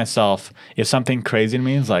see myself, if something crazy to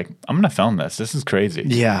me is like, I'm going to film this. This is crazy.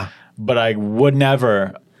 Yeah. But I would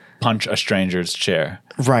never punch a stranger's chair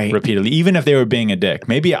repeatedly, even if they were being a dick.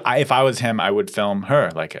 Maybe if I was him, I would film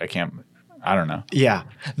her. Like, I don't know. Yeah.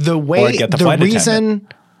 The reason...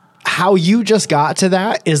 How you just got to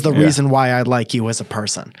that is the reason why I like you as a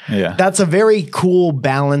person. Yeah. That's a very cool,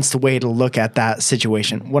 balanced way to look at that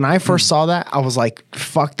situation. When I first saw that, I was like,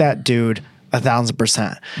 fuck that dude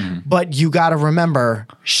 1,000%. But you got to remember,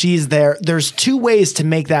 she's there. There's two ways to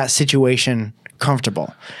make that situation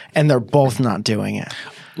comfortable, and they're both not doing it.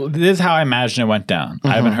 Well, this is how I imagine it went down.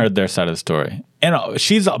 I haven't heard their side of the story. And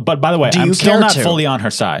but by the way, I'm still not fully on her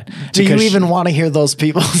side. Do you even want to hear those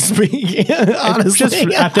people speak? Honestly, just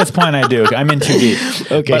at this point, I do. I'm in too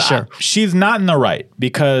deep. Okay, but sure. She's not in the right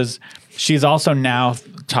because she's also now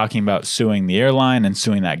talking about suing the airline and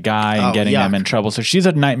suing that guy and getting them in trouble. So she's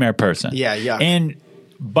a nightmare person. Yeah.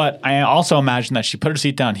 But I also imagine that she put her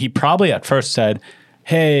seat down. He probably at first said,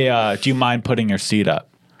 "Hey, do you mind putting your seat up?"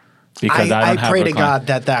 Because I pray to God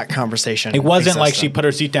that conversation. It wasn't like she put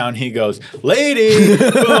her seat down. He goes, "Lady,"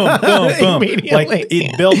 boom, boom, boom. Like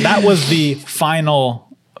it built. That was the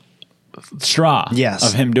final straw. Yes.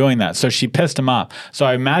 Of him doing that. So she pissed him off. So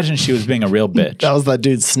I imagine she was being a real bitch. That was that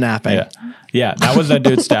dude snapping. Yeah, that was that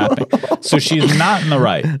dude snapping. So she's not in the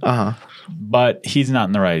right. But he's not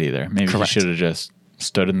in the right either. Maybe he should have just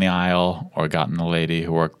stood in the aisle or gotten the lady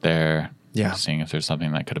who worked there. Yeah. Seeing if there's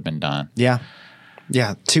something that could have been done. Yeah.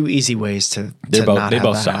 Yeah, two easy ways to they not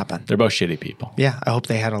both have that happen. They're both shitty people. Yeah, I hope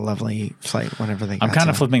they had a lovely flight whenever they got I'm kind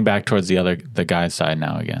of flipping back towards the guy's side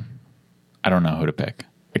now again. I don't know who to pick.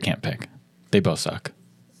 I can't pick. They both suck.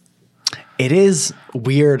 It is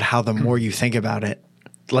weird how the more you think about it,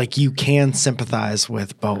 like you can sympathize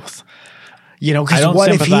with both. You know, because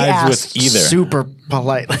what if he asked super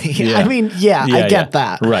politely? I mean, I get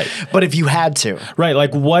that. Right. But if you had to. Right.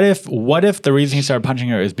 Like what if the reason he started punching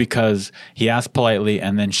her is because he asked politely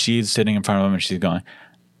and then she's sitting in front of him and she's going,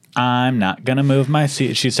 "I'm not going to move my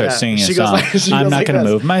seat." She starts singing a song. I'm not going to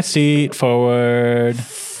move my seat forward.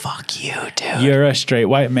 Fuck you, dude. You're a straight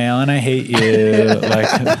white male and I hate you.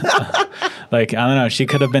 Like, I don't know. She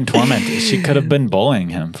could have been tormented. She could have been bullying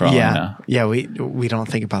him for all I know. Yeah, we don't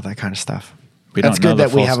think about that kind of stuff. That's good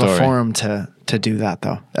that we have a forum to do that,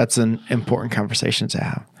 though. That's an important conversation to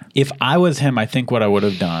have. If I was him, I think what I would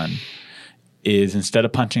have done is instead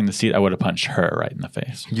of punching the seat, I would have punched her right in the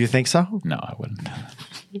face. You think so? No, I wouldn't.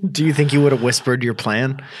 Do you think you would have whispered your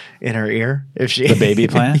plan in her ear if she the baby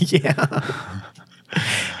plan? Yeah.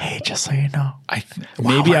 Hey, just so you know,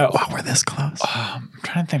 while we're this close. I'm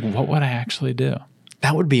trying to think, what would I actually do?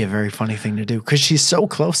 That would be a very funny thing to do because she's so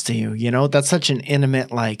close to you. You know, that's such an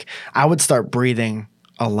intimate. Like, I would start breathing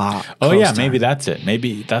a lot. Oh yeah, maybe that's it.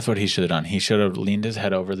 Maybe that's what he should have done. He should have leaned his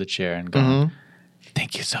head over the chair and gone,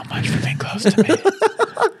 "Thank you so much for being close to me.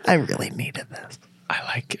 I really needed this. I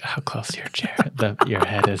like how close your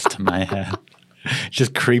head is to my head."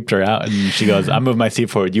 Just creeped her out, and she goes, "I move my seat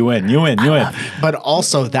forward. You win. You win. You win." But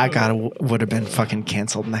also, that guy would have been fucking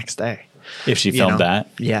canceled next day if she filmed that.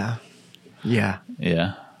 Yeah. Yeah.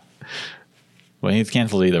 Yeah. Well, he's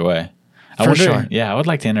canceled either way. Sure. Yeah, I would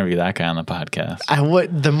like to interview that guy on the podcast. I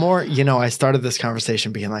would. The more, I started this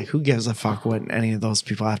conversation being like, who gives a fuck what any of those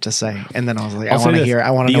people have to say? And then I was like, I want to hear, I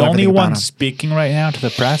want to know everything about him. The only one speaking right now to the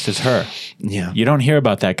press is her. Yeah. You don't hear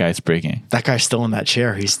about that guy speaking. That guy's still in that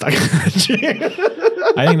chair. He's stuck in that chair.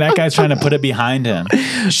 I think that guy's trying to put it behind him.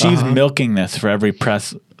 She's milking this for every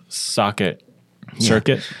press circuit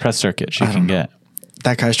she can get.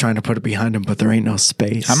 That guy's trying to put it behind him, but there ain't no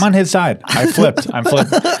space. I'm on his side. I'm flipped.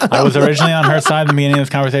 I was originally on her side in the beginning of this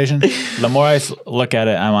conversation. The more I look at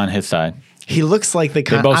it, I'm on his side. He looks like the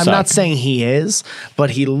kind. both I'm suck. not saying he is, but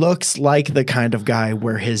he looks like the kind of guy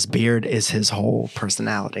where his beard is his whole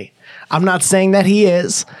personality. I'm not saying that he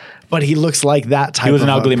is, but he looks like that type. He was of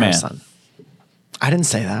an ugly man. person. I didn't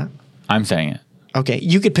say that. I'm saying it. Okay,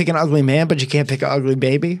 you could pick an ugly man, but you can't pick an ugly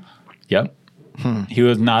baby. Yep. He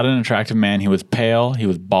was not an attractive man. He was pale. He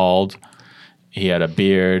was bald. He had a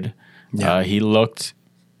beard. Yeah. He looked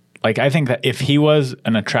like, I think that if he was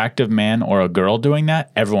an attractive man or a girl doing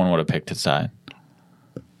that, everyone would have picked his side.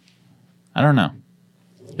 I don't know.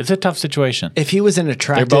 It's a tough situation. If he was an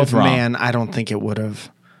attractive both wrong. man, I don't think it would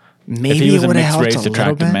have. If Maybe he was it a would have mixed helped race a little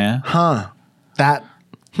attractive bit. man, That.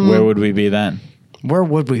 where would we be then? Where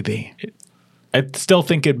would we be? I still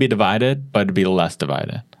think it'd be divided, but it'd be less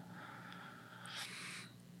divided.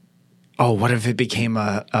 Oh, what if it became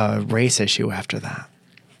a race issue after that?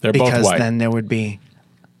 They're Because both white. then there would be.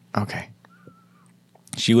 Okay.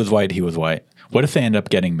 She was white. He was white. What if they end up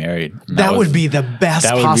getting married? And That would be the best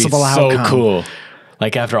that would possible be outcome. so cool.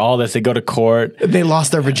 Like after all this, they go to court. They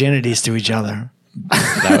lost their virginities to each other.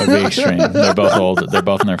 That would be extreme. They're both old. They're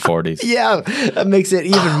both in their 40s. Yeah, that makes it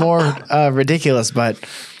even more ridiculous. But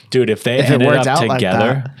Dude, if they If it ended worked up out like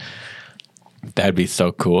together, that'd be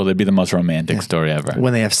so cool. That'd be the most romantic story ever.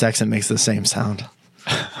 when they have sex, it makes the same sound.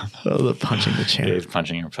 Oh, the punching the chair. Dave's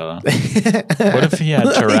punching your pillow. What if he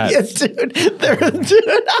had Tourette's? Yeah, dude,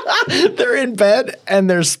 they're in bed and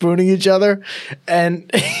they're spooning each other, and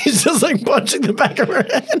he's just like punching the back of her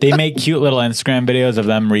head. They make cute little Instagram videos of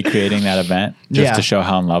them recreating that event just Yeah. to show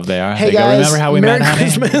how in love they are. Hey They go, guys, remember how we Merry met,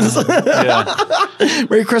 honey? Christmas. Yeah.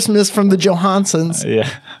 Merry Christmas from the Johansons. Yeah.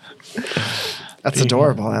 That's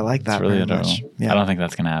adorable. I like that It's really very adorable. much. Yeah. I don't think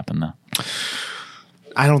that's going to happen, though.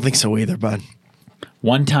 I don't think so either, bud.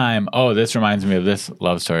 One time, this reminds me of this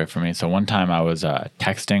love story for me. So one time I was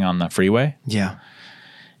texting on the freeway, Yeah.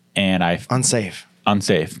 and Unsafe.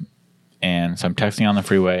 unsafe. And so I'm texting on the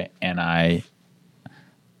freeway, and I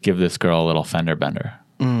give this girl a little fender bender.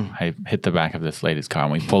 I hit the back of this lady's car,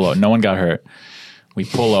 and we pull out. No one got hurt. We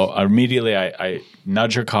pull out. Immediately, I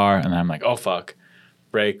nudge her car, and I'm like, oh, fuck.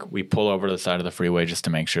 Brake. We pull over to the side of the freeway just to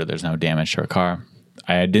make sure there's no damage to her car.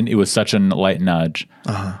 It was such a light nudge.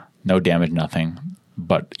 No damage, nothing.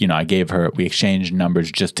 But, I gave her, we exchanged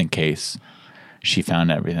numbers just in case she found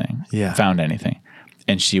everything. Yeah. Found anything.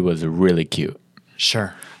 And she was really cute.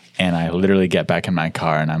 Sure. And I literally get back in my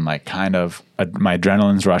car and I'm like my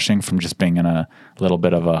adrenaline's rushing from just being in a little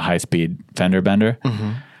bit of a high-speed fender bender.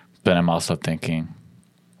 Mm-hmm. But I'm also thinking,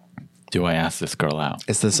 do I ask this girl out?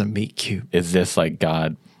 Is this a meet cute? Is this like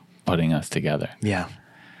God putting us together? Yeah.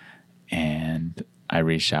 And I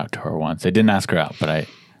reached out to her once. I didn't ask her out, but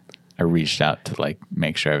I reached out to like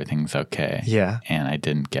make sure everything's okay. Yeah. And I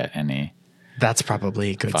didn't get any That's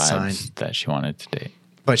probably a good vibes sign. that she wanted to date.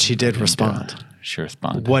 But she did respond. She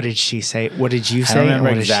responded. What did she say? What did you say? I don't remember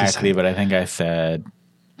and what did she exactly, say? but I think I said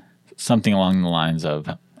something along the lines of,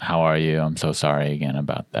 how are you? I'm so sorry again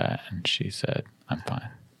about that. And she said, I'm fine.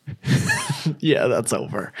 Yeah, that's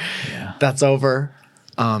over. Yeah. That's over.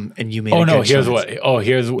 And you made. Oh a no! good Here's choice. what. Oh,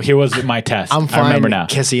 here was my test. I'm fine. I remember now.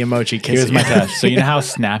 Kissy emoji. Kissy. Here's my test. So you know how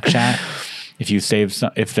Snapchat, if you save,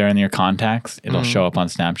 if they're in your contacts, it'll show up on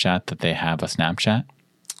Snapchat that they have a Snapchat.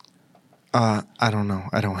 I don't know.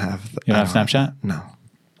 I don't have. You don't have Snapchat? No.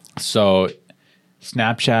 So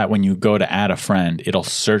Snapchat, when you go to add a friend, it'll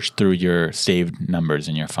search through your saved numbers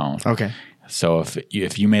in your phone. Okay. So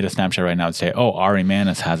if you made a Snapchat right now, it'd say, oh, Ari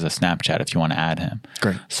Manis has a Snapchat if you want to add him.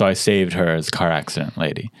 Great. So I saved her as car accident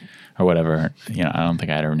lady or whatever. I don't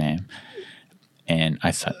think I had her name. And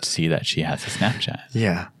I see that she has a Snapchat.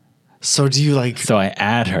 Yeah. So do you like? So I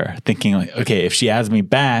add her thinking like, okay, if she adds me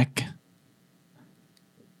back,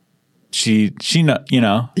 she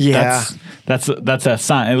Yeah. that's a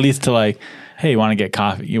sign, at least to like, hey, you want to get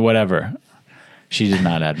coffee, whatever. She did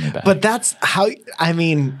not add me back. But that's how. I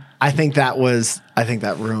mean, I think that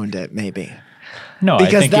ruined it. Maybe. No,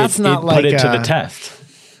 because I think that's it not put like it to the test.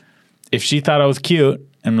 If she thought I was cute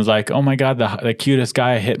and was like, "Oh my god, the cutest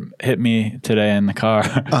guy hit me today in the car,"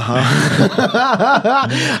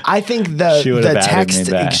 I think She the would've added text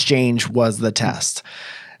me back. exchange was the test.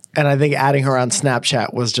 And I think adding her on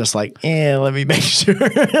Snapchat was just like, let me make sure.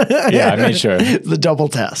 yeah, I made sure. The double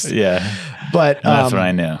test. Yeah, But and that's what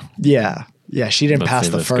I knew. Yeah. Yeah. She didn't Let's pass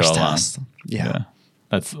leave the this first girl alone. test. Yeah.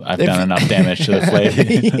 I've done enough damage to this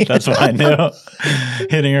lady. That's what I knew.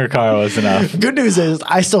 Hitting her car was enough. Good news is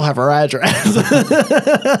I still have her address.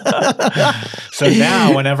 So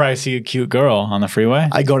now, whenever I see a cute girl on the freeway,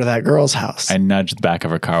 I go to that girl's house. I nudge the back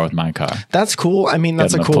of her car with my car. That's cool. I mean,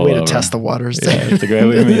 that's a them to cool pull way to over. test the waters. Yeah, it's a great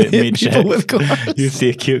way to meet People chicks. with cars. You see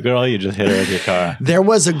a cute girl, you just hit her with your car. There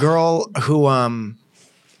was a girl who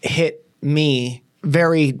hit me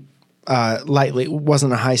very lightly. It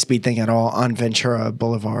wasn't a high speed thing at all on Ventura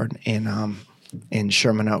Boulevard in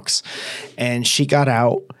Sherman Oaks, and she got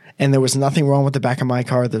out, and there was nothing wrong with the back of my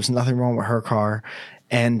car. There was nothing wrong with her car,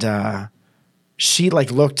 and she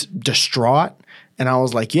like looked distraught, and I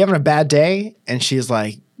was like, "You having a bad day?" And she's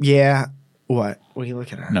like, "Yeah." What? What are you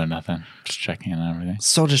looking at? No, nothing. Just checking and everything.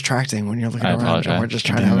 So distracting when you're looking I around apologize. and we're just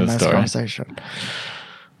trying to Continue have a the nice story. conversation.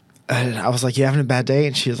 And I was like, "You having a bad day?"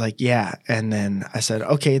 And she was like, "Yeah." And then I said,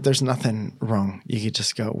 "Okay, there's nothing wrong. You could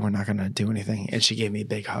just go. We're not going to do anything." And she gave me a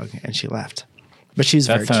big hug and she left. But she was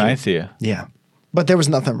That's so very cute. nice of you. Yeah. But there was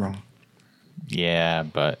nothing wrong. Yeah,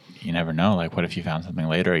 but you never know. Like, what if you found something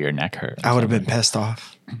later? Or your neck hurt. I would have been pissed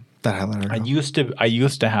off that I let her go. I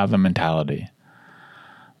used to have the mentality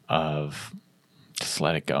of just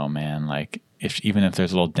let it go, man. Like, even if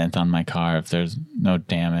there's a little dent on my car, if there's no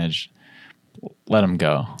damage, let them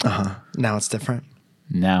go. Now it's different.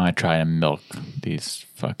 Now I try to milk these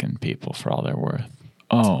fucking people for all they're worth.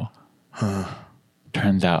 Oh,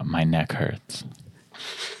 turns out my neck hurts.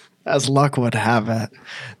 As luck would have it.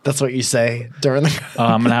 That's what you say during the...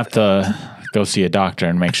 I'm gonna have to go see a doctor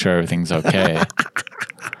and make sure everything's okay.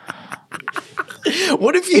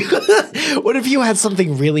 What if you had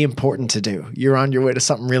something really important to do? You're on your way to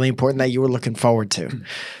something really important that you were looking forward to.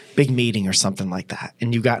 Big meeting or something like that.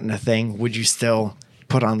 And you got in a thing. Would you still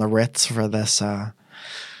put on the Ritz for this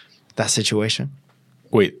that situation?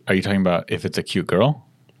 Wait, are you talking about if it's a cute girl?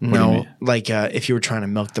 What do you No, mean? like if you were trying to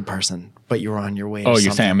milk the person, but you were on your way to Oh, something.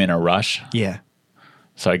 you're saying I'm in a rush? Yeah.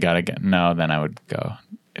 So I gotta get, no, then I would go.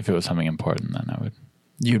 If it was something important, then I would.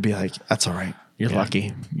 You'd be like, "That's all right. You're Yeah.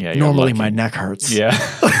 lucky." Yeah, you're Normally lucky. my neck hurts. Yeah.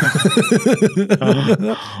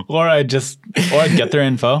 or I'd get their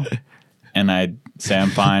info and I'd say I'm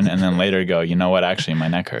fine and then later go, you know what, actually my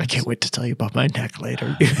neck hurts. I can't wait to tell you about my neck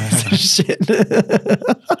later. Shit.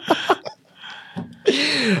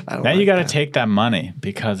 Now you got to take that money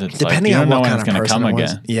because it's Depending like, you on don't know what when kind it's of going to person come it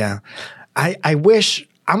was. again. Yeah. I wish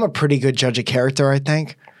I'm a pretty good judge of character, I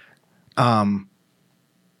think. But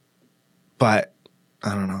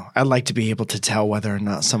I don't know. I'd like to be able to tell whether or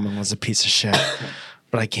not someone was a piece of shit,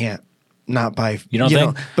 but I can't. Not by You don't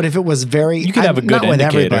think? But if it was very, You could have a good not with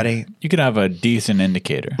indicator. everybody. You could have a decent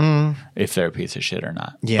indicator if they're a piece of shit or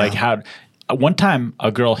not. Yeah. Like one time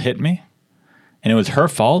a girl hit me and it was her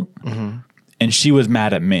fault and she was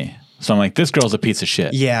mad at me. So I'm like, this girl's a piece of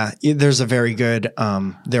shit. Yeah, there's a very good.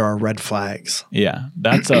 There are red flags. Yeah.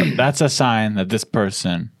 That's a sign that this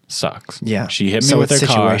person sucks. Yeah. She hit me So with it's her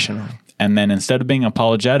car. situational. And then instead of being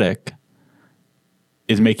apologetic,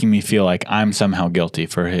 is making me feel like I'm somehow guilty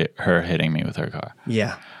for her hitting me with her car.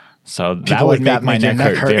 Yeah. So that People would like that make my make your neck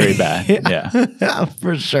neck hurt hurt. very bad. Yeah. Yeah,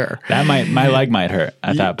 for sure. My leg might hurt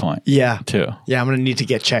at that point. Yeah. Too. Yeah, I'm gonna need to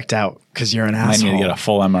get checked out because you're an I asshole. need to get a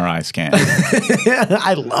full MRI scan.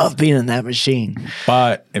 I love being in that machine.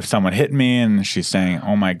 But if someone hit me and she's saying,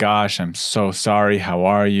 "Oh my gosh, I'm so sorry. How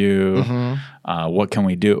are you? What can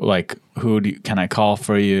we do? Like, can I call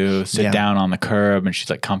for you? Sit Yeah. down on the curb." And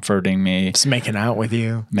she's like comforting me, Just making out with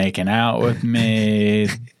you. making out with me.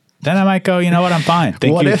 Then I might go, you know what? I'm fine.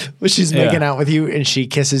 Thank What you. if she's Yeah. making out with you and she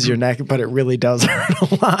kisses your neck, but it really does hurt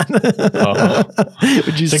a lot? Oh.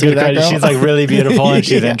 Would you It's a sue good that question. girl? She's like really beautiful and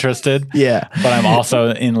she's Yeah. interested. Yeah. But I'm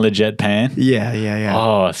also in legit pain. Yeah.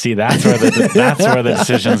 Oh, see, that's where the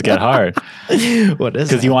decisions get hard. What is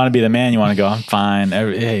Because it? you want to be the man. You want to go, I'm fine.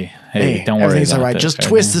 Hey, don't worry. Everything's about all right. this. Just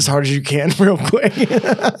twist as hard as you can real quick.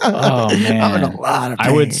 Oh man, I'm in a lot of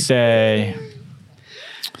I would pain. say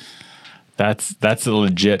that's a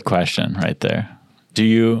legit question right there. Do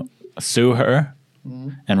you sue her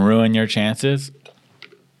and ruin your chances?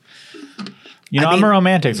 You know, I'm a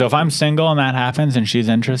romantic, so if I'm single and that happens and she's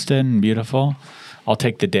interested and beautiful, I'll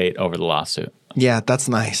take the date over the lawsuit. Yeah, that's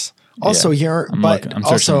nice. Also, Yeah. I'm searching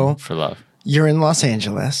also for love. you're in Los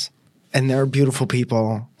Angeles, and there are beautiful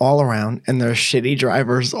people all around, and there are shitty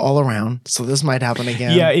drivers all around. So this might happen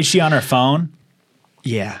again. Yeah, is she on her phone?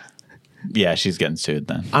 Yeah. Yeah, she's getting sued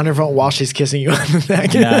then. On her phone while she's kissing you on the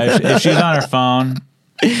neck. No, if she's on her phone,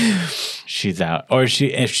 she's out. Or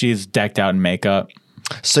if she's decked out in makeup.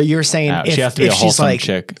 So you're saying She has to be a if she's wholesome like,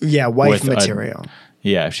 chick yeah, wife with a- material.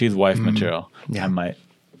 Yeah, if she's wife material, Yeah. I might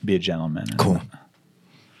be a gentleman. Cool.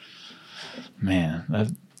 Man,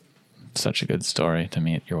 that's such a good story to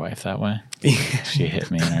meet your wife that way. She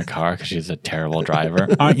hit me in her car because she's a terrible driver.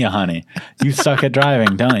 Aren't you, honey? You suck at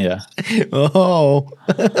driving, don't you? Oh,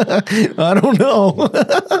 I don't know.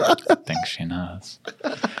 I think she knows.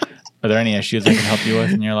 Are there any issues I can help you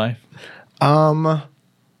with in your life?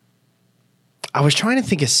 I was trying to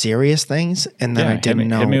think of serious things, and then Yeah, I didn't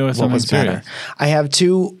know hit me with what something was better. serious. I have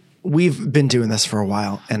two we've been doing this for a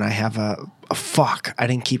while, and I have a fuck. I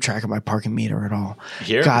didn't keep track of my parking meter at all.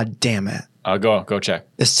 Here? God damn it. Go check.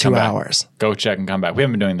 It's 2 hours. Go check and come back. We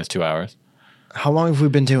haven't been doing this 2 hours. How long have we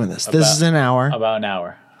been doing this? This is an hour. About an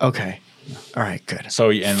hour. Okay. All right, good. So,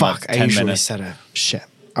 and fuck, 10 I usually minutes. set a shit.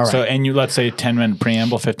 All right. So, and you, let's say 10-minute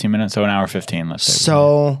preamble, 15 minutes, so an hour 15, let's say.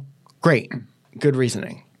 So, great. Good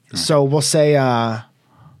reasoning. So, we'll say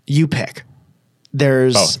you pick.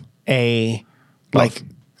 There's Both. like,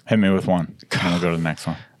 hit me with one, and we'll go to the next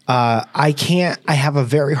one. I have a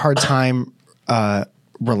very hard time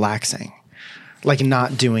relaxing, like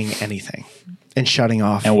not doing anything and shutting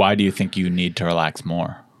off. And why do you think you need to relax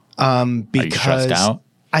more? Because Are you stressed out?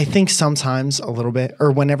 I think sometimes a little bit, or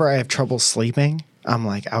whenever I have trouble sleeping, I'm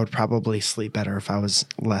like, I would probably sleep better if I was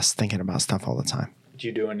less thinking about stuff all the time. Do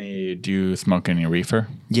you smoke any reefer?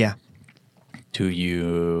 Yeah. Do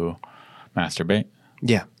you masturbate?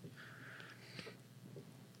 Yeah.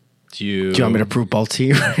 Do you want me to prove both to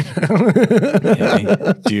you?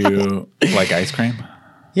 Do you like ice cream?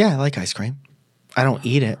 Yeah, I like ice cream. I don't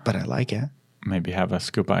eat it, but I like it. Maybe have a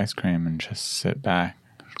scoop of ice cream and just sit back,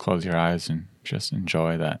 close your eyes, and just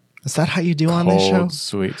enjoy that. Is that how you do on this show? Cold,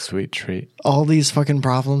 sweet, sweet treat. All these fucking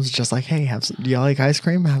problems, just like, hey, do you like ice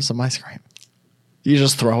cream? Have some ice cream. You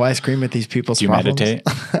just throw ice cream at these people's problems. Do you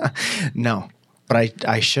meditate? No, but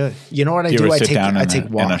I should. You know what I Do do? you ever I sit take down walks.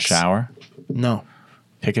 in a shower? No,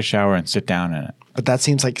 Take a shower and sit down in it. but that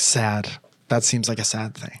seems like sad. That seems like a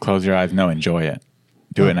sad thing. Close your eyes. No, enjoy it.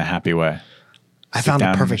 Do it in a happy way. I Sit found the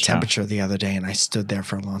down in perfect the shower. temperature the other day, and I stood there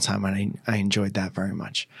for a long time, and I enjoyed that very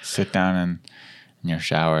much. Sit down in your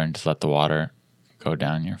shower and just let the water go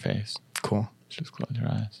down your face. Cool. Just close your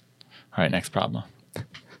eyes. All right, next problem.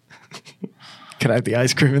 Can I have the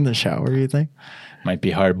ice cream in the shower, you think? Might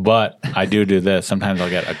be hard, but I do this. Sometimes I'll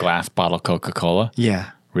get a glass bottle of Coca-Cola,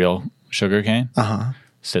 Yeah. real sugar cane. Uh-huh.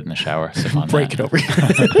 Sit in the shower, sip on Break that. it over.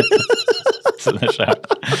 Sit in the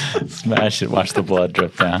shower, smash it, watch the blood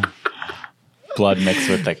drip down. Blood mixed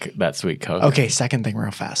with that sweet Coke. Okay, second thing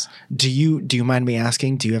real fast. Do you mind me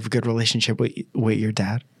asking, do you have a good relationship with your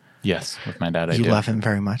dad? Yes, with my dad I You do. love him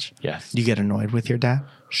very much? Yes. Do you get annoyed with your dad?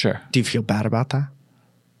 Sure. Do you feel bad about that?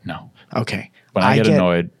 No. Okay. When I get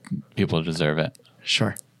annoyed, people deserve it.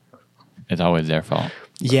 Sure. It's always their fault.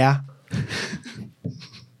 Yeah.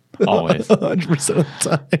 Always. 100% of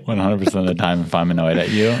the time. 100% of the time, if I'm annoyed at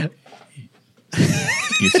you,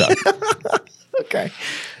 you suck. Okay.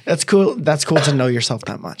 That's cool. That's cool to know yourself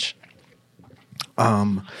that much.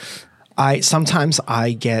 Sometimes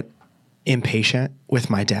I get impatient with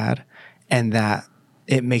my dad, and that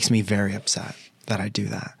it makes me very upset that I do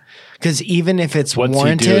that. Because even if it's What's he do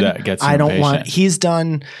warranted, that gets you I don't want. impatient? He's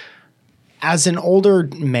done as an older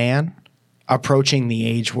man, approaching the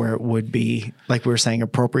age where it would be, like we were saying,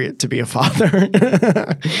 appropriate to be a father.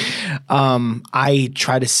 I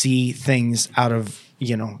try to see things out of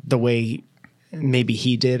the way maybe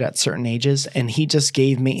he did at certain ages, and he just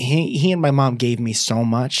gave me he and my mom gave me so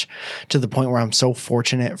much, to the point where I'm so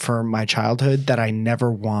fortunate for my childhood that I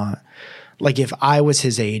never want, like, if I was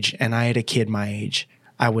his age and I had a kid my age,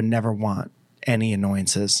 I would never want any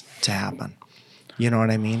annoyances to happen. You know what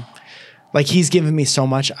I mean? Like, he's given me so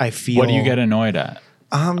much. I feel. What do you get annoyed at?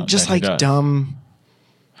 Just that he like does? dumb.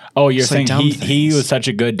 Oh, you're Just like saying dumb he things. was such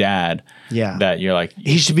a good dad. Yeah. That you're like,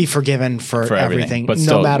 He should be forgiven for everything, But no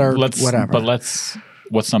still, matter whatever. But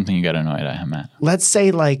what's something you get annoyed at him at? Let's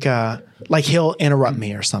say like he'll interrupt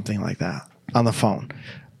me or something like that on the phone,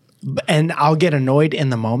 and I'll get annoyed in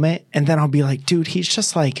the moment, and then I'll be like, dude, he's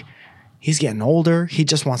just like, he's getting older. He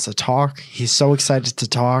just wants to talk. He's so excited to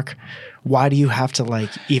talk. Why do you have to like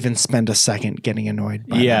even spend a second getting annoyed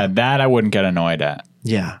by that? That I wouldn't get annoyed at.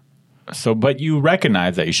 Yeah. So, but you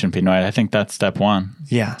recognize that you shouldn't be annoyed. I think that's step one.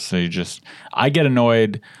 Yeah. So I get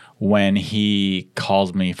annoyed when he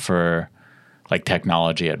calls me for like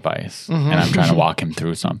technology advice, and I'm trying to walk him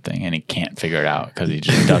through something, and he can't figure it out because he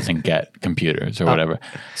just doesn't get computers or whatever.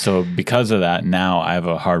 So because of that, now I have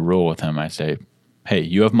a hard rule with him. I say, hey,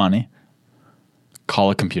 you have money,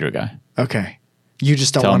 call a computer guy. Okay. You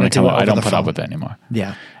just don't Tell him want to to do come. it over I don't the put phone. up with it anymore.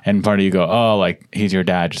 Yeah. And part of you go, oh, like he's your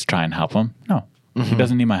dad, just try and help him. No, he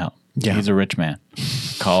doesn't need my help. Yeah. He's a rich man.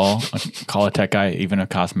 Call a tech guy, even if it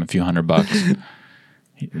costs him a few $100.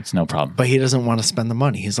 It's no problem. But he doesn't want to spend the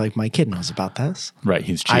money. He's like, my kid knows about this. Right,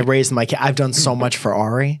 he's cheap. I raised my kid. I've done so much for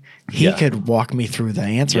Ari. He Yeah. could walk me through the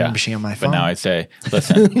answering machine on my phone. But now I say,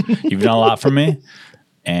 listen, you've done a lot for me,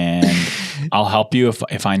 and I'll help you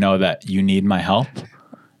if I know that you need my help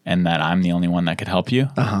and that I'm the only one that could help you.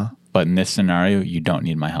 But in this scenario, you don't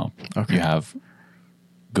need my help. Okay. You have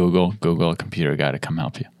Google a computer guy to come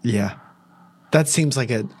help you. Yeah. That seems like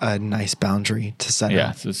a nice boundary to set Yeah,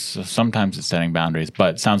 up. so sometimes it's setting boundaries,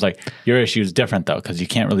 but it sounds like your issue is different though, because you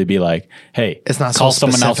can't really be like, hey, It's not so call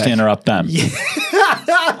someone else to specific. interrupt them.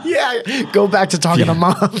 Yeah, go back to talking to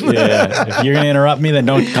mom. Yeah. If you're going to interrupt me, then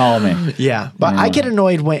don't call me. Yeah, but I get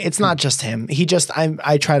annoyed when it's not just him.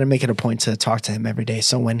 I try to make it a point to talk to him every day.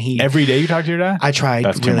 So when Every day you talk to your dad? I try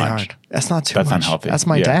That's too really much. hard. That's not too That's much. unhealthy. That's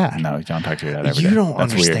my Yeah. dad. No, you don't talk to your dad every day. You don't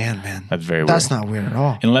That's understand, weird. man. That's very weird. That's not weird at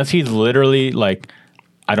all. Unless he's literally like,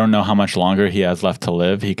 I don't know how much longer he has left to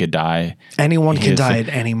live. He could die. Anyone can His- die at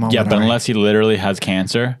any moment. Yeah, but Ari. unless he literally has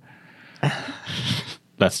cancer,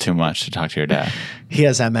 that's too much to talk to your dad. he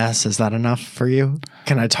has MS, is that enough for you?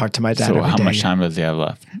 Can I talk to my dad So every how day? much time does he have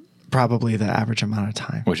left? Probably the average amount of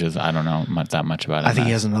time. Which is, I don't know that much about it. I think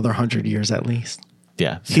he has another 100 years at least.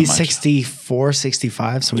 Yeah. so He's much. 64,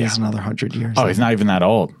 65, so he has another 100 years. Oh, he's not even that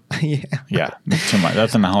old. yeah. Yeah, that's too much.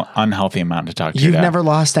 That's an unhealthy amount to talk to your You've dad. never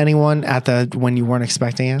lost anyone when you weren't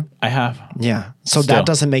expecting it? I have. Yeah. So Still. that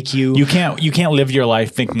doesn't make you You can't live your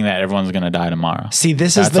life thinking that everyone's going to die tomorrow. see.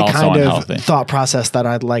 This is That's the also kind unhealthy. of thought process that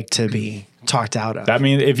I'd like to be talked out of. That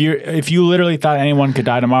means if you literally thought anyone could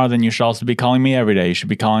die tomorrow, then you should also be calling me every day. You should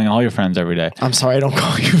be calling all your friends every day. I'm sorry, I don't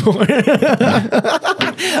call you more.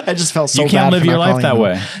 I just felt so You can't bad live for your not life calling that you.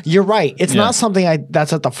 way. You're right. It's Yeah. not something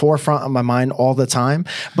that's at the forefront of my mind all the time.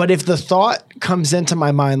 But if the thought comes into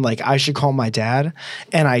my mind like I should call my dad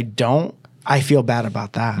and I don't, I feel bad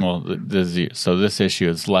about that. Well, this issue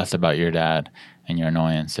is less about your dad and your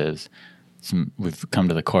annoyances. We've come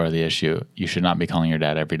to the core of the issue. You should not be calling your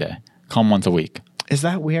dad every day. Call him once a week. Is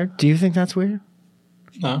that weird? Do you think that's weird?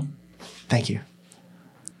 No. Thank you.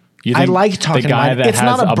 You I think like talking the guy about it. that It's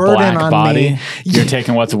has not a a burden black on body. me. You're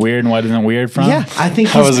taking what's weird and what isn't weird from. Yeah, I think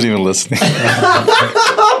I he's wasn't even listening.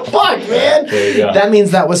 fuck, man. There you go. That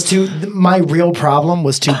means my real problem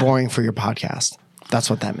was too boring for your podcast. That's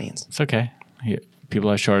what that means. It's okay. People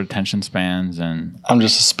have short attention spans, and I'm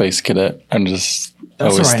just a space cadet. I'm just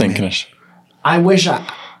That's always all right, thinking. man. I wish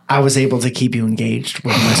I was able to keep you engaged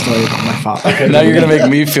with my story about my father. Now you're gonna make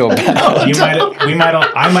me feel bad.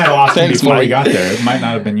 I might have lost him Thanks, before Mike. we got there. It might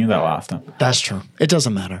not have been you that lost him. That's true. It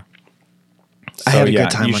doesn't matter. I So, had a yeah,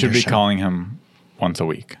 good time you on should your be show. calling him once a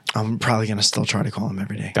week. I'm probably going to still try to call him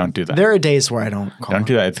every day. Don't do that. There are days where I don't call Don't him.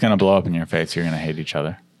 do that. It's going to blow up in your face. You're going to hate each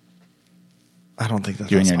other. I don't think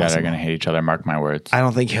that's You and your dad are possible. going to hate each other. Mark my words. I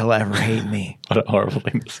don't think he'll ever hate me. What a horrible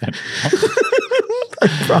thing to say. I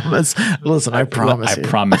promise. Listen, I promise I you.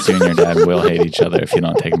 promise you and your dad will hate each other if you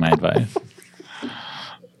don't take my advice.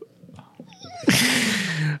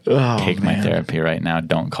 Take my man. therapy right now.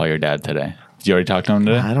 Don't call your dad today. Did you already talk to him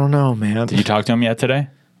today? I don't know, man. Did you talk to him yet today?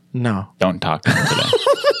 No. Don't talk to him today.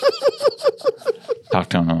 Talk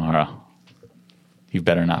to him tomorrow. You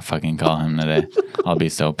better not fucking call him today. I'll be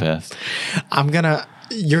so pissed.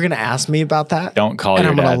 You're going to ask me about that? Don't call and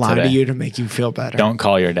your I'm gonna dad lie today. to you to make you feel better. Don't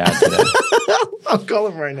call your dad today. I'll call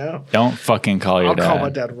him right now. Don't fucking call your I'll dad. call my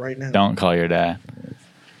dad right now. Don't call your dad.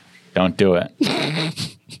 Don't do it.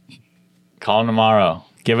 Call him tomorrow.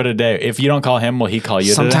 Give it a day. If you don't call him, will he call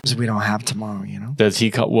you today? Sometimes we don't have tomorrow, you know? Does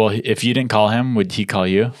he call? Well, if you didn't call him, would he call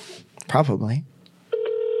you? Probably.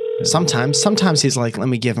 Sometimes he's like, let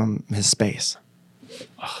me give him his space.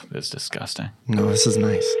 Oh, that's disgusting. No, this is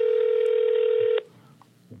nice.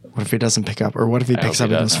 What if he doesn't pick up? Or what if he I picks hope up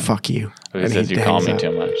he and goes, doesn't. fuck you? If he and says you call hangs me up.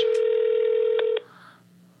 too much.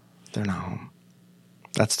 They're not home.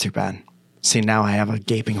 That's too bad. See, now I have a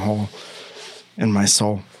gaping hole in my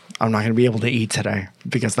soul. I'm not going to be able to eat today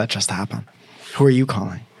because that just happened. Who are you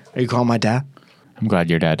calling? Are you calling my dad? I'm glad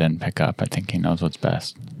your dad didn't pick up. I think he knows what's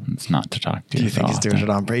best. It's not to talk to Do you. you think he's doing it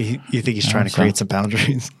on break? You think he's trying to so. create some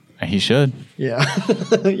boundaries? He should. Yeah.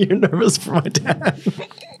 You're nervous for my dad.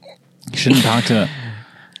 You shouldn't talk to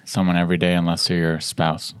someone every day unless they're your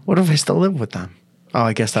spouse. What if I still live with them? Oh,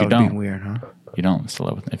 I guess that You would be don't. weird, huh? You don't still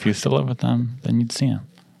live with them. If you still live with them, then you'd see him.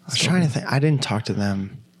 I was trying to think. I didn't talk to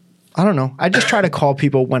them. I don't know. I just try to call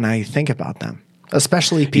people when I think about them,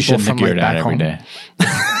 especially You people shouldn't from think of your like dad back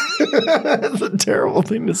every home. day. That's a terrible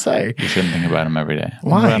thing to say. You shouldn't think about him every day.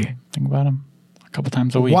 Why? Think about him a couple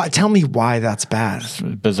times a week. Why? Tell me why that's bad. It's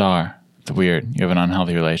bizarre. It's weird. You have an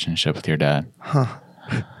unhealthy relationship with your dad.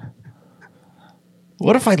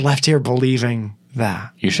 What if I left here believing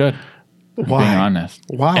that? You should. Why? Being honest.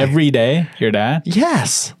 Why? Every day, your dad?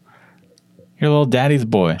 Yes. You're a little daddy's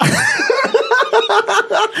boy.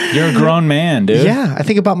 You're a grown man, dude. Yeah, I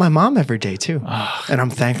think about my mom every day too, and I'm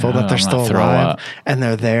thankful that God, they're I'm still gonna throw alive up. and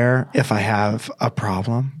they're there if I have a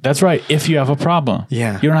problem. That's right. If you have a problem.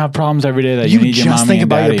 Yeah. You don't have problems every day that you, You need your just mommy think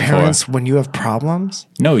and about daddy your parents for. when you have problems.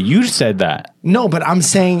 No, you said that. No, but I'm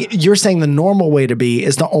saying you're saying the normal way to be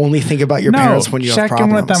is to only think about your parents when you have check problems.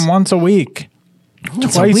 in with them once a week.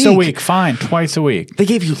 Twice a week. Fine. Twice a week. They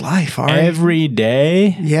gave you life, all right? Every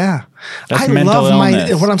day? Yeah. That's mental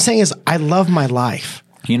illness. What I'm saying is I love my life.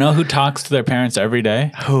 You know who talks to their parents every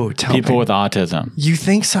day? Who? Tell People me. with autism. You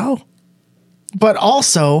think so? But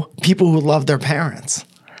also people who love their parents.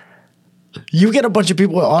 You get a bunch of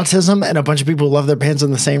people with autism and a bunch of people who love their parents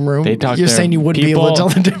in the same room. You're saying you wouldn't be able to tell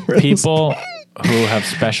the difference. People who have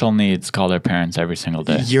special needs call their parents every single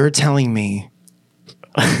day. You're telling me.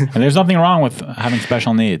 And there's nothing wrong with having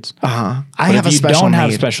special needs. I have a special need. If you don't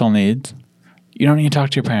have special needs, you don't need to talk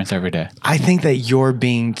to your parents every day. I think that you're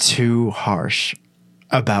being too harsh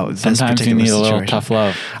about this particular situation. Sometimes you need a little tough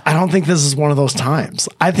love. I don't think this is one of those times.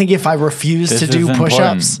 I think if I refuse to do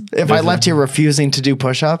push-ups, if I left here refusing to do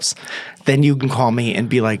push-ups, then you can call me and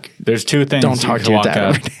be like, there's two things don't talk to your dad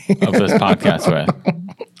out of this podcast with.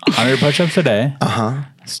 100 push-ups a day.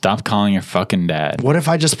 Stop calling your fucking dad. What if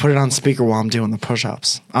I just put it on speaker while I'm doing the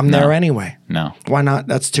push-ups? I'm there anyway. No. Why not?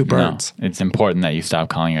 That's two birds. No. It's important that you stop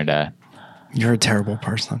calling your dad. You're a terrible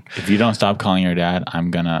person. If you don't stop calling your dad,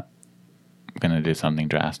 I'm gonna do something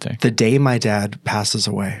drastic. The day my dad passes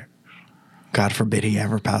away, God forbid he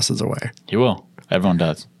ever passes away. He will. Everyone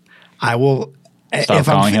does. I will. Stop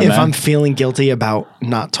calling him. If I'm feeling guilty about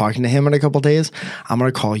not talking to him in a couple days, I'm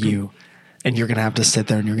gonna call you. And you're going to have to sit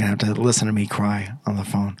there and you're going to have to listen to me cry on the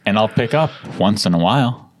phone. And I'll pick up once in a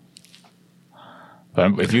while.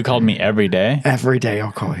 But if you called me every day. Every day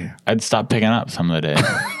I'll call you. I'd stop picking up some of the days.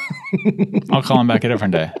 I'll call him back a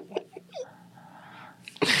different day.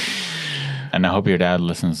 And I hope your dad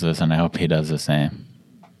listens to this and I hope he does the same.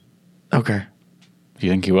 Okay. Do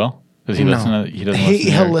you think he will? Does he listen to he doesn't listen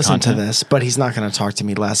to He'll listen content? to this, but he's not going to talk to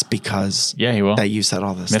me less because he will. That you said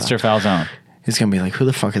all this Mr. stuff. Falzone. He's going to be like, who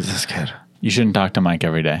the fuck is this kid? You shouldn't talk to Mike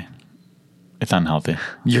every day. It's unhealthy.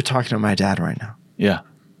 You're talking to my dad right now. Yeah.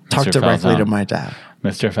 Talk Mr. directly Falzone. to my dad.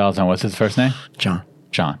 Mr. Falzone, what's his first name? John.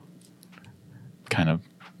 John. Kind of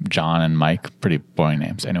John and Mike. Pretty boring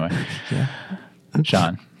names. Anyway. Yeah.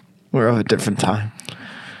 John. We're of a different time.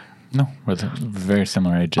 No, we're very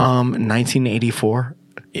similar ages. 1984.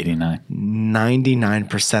 89.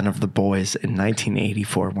 99% of the boys in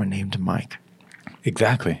 1984 were named Mike.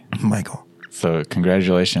 Exactly. Michael. So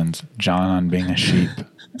congratulations, John, on being a sheep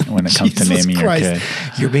when it comes to naming your kid.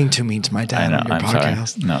 You're being too mean to my dad on your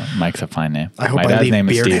podcast. Sorry. No, Mike's a fine name. I hope my I dad's leave name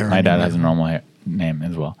is beard Steve. hair My dad anyway. has a normal name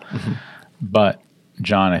as well. Mm-hmm. But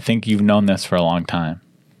John, I think you've known this for a long time.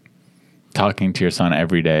 Talking to your son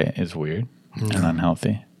every day is weird and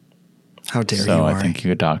unhealthy. How dare you, So Ari. I think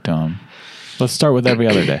you could talk to him. Let's start with every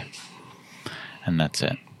other day. And that's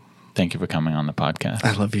it. Thank you for coming on the podcast.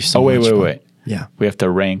 I love you so much. Wait. Yeah. We have to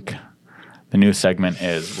rank. The new segment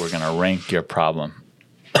is we're going to rank your problem.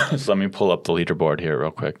 So let me pull up the leaderboard here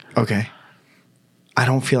real quick. Okay. I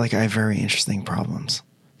don't feel like I have very interesting problems.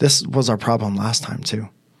 This was our problem last time, too.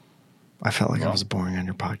 I felt like I was boring on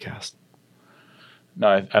your podcast. No,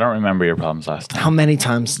 I don't remember your problems last time. How many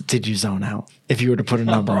times did you zone out if you were to put a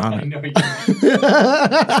number on it?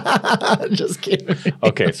 Just kidding.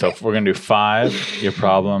 Okay, so if we're going to do 5, your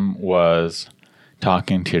problem was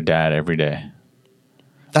talking to your dad every day.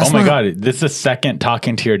 That's oh my God, this is the second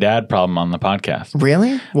talking to your dad problem on the podcast.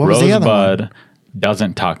 Really? What was the other one? Rosebud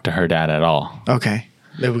doesn't talk to her dad at all. Okay.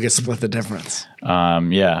 Maybe we could split the difference.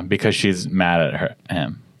 Yeah, because she's mad at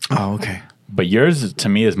him. Oh, okay. But yours, to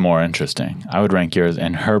me, is more interesting. I would rank yours,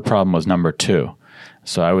 and her problem was number 2.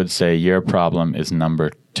 So I would say your problem is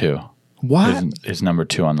number 2. What? Is number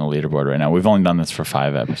 2 on the leaderboard right now. We've only done this for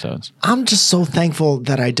 5 episodes. I'm just so thankful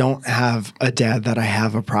that I don't have a dad that I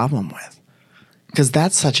have a problem with. Because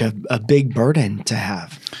that's such a big burden to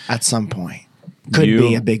have at some point. Could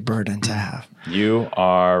be a big burden to have. You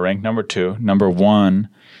are ranked number 2. Number 1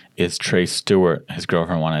 is Trey Stewart. His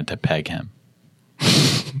girlfriend wanted to peg him.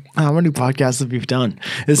 How many podcasts have you done?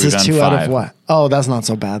 This We've is done 2 out of 5. what? Oh, that's not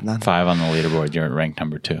so bad then. 5 on the leaderboard. You're ranked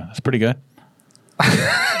number 2. That's pretty good.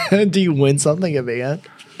 Do you win something at the end?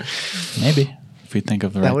 Maybe. If you think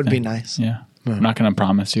of the right That would be thing. nice. Yeah. I'm not going to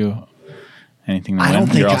promise you anything to win. I don't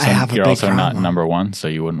think you're I also, have a You're big also not problem. number 1, so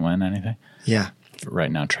you wouldn't win anything. Yeah.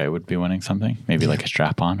 Right now, Trey would be winning something. Maybe like a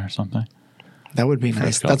strap-on or something. That would be nice.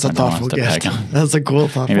 his That's a girlfriend thoughtful wants to gift. peg him. That's a cool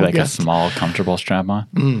thoughtful Maybe like gift. a small, comfortable strap-on.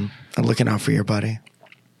 I'm looking out for your buddy.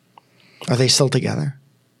 Are they still together?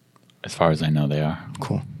 As far as I know, they are.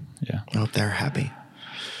 Cool. Yeah. I hope they're happy.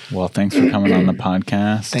 Well, thanks for coming on the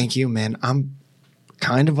podcast. Thank you, man. I'm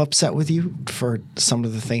kind of upset with you for some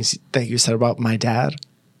of the things that you said about my dad.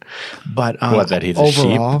 But What, that he's a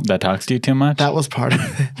overall, sheep that talks to you too much? that was part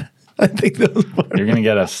of it. I think that was part You're going to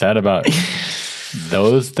get upset about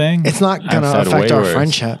those things? It's not going to affect our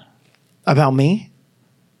friendship. About me?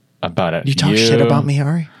 About it. You talk shit about me,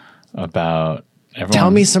 Ari? About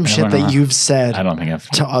Tell me some shit that you've said I don't think I've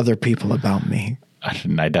to other people about me.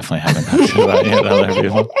 I definitely haven't talked shit about you to other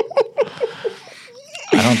people.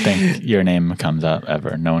 I don't think your name comes up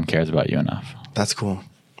ever. No one cares about you enough. That's cool.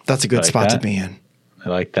 That's a good spot to be in. I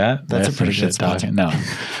like that. That's a pretty good spot. No. No,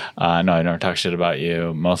 I never talk shit about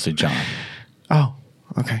you. Mostly John. Oh,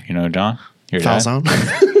 okay. You know John? Your Falzone?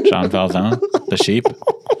 John Falzone? The sheep?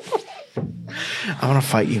 I want to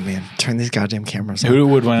fight you, man. Turn these goddamn cameras on. Who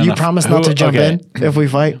would win? You promise not to jump in if we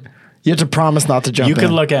fight? You have to promise not to jump in. You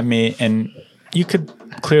could look at me and you could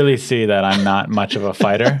clearly see that I'm not much of a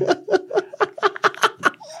fighter.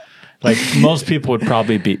 Like most people would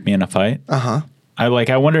probably beat me in a fight. Uh-huh.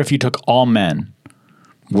 I wonder if you took all men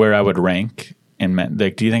where I would rank in men.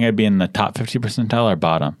 Like, do you think I'd be in the top 50 percentile or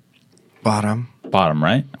bottom? Bottom,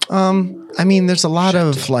 right? I mean, there's a lot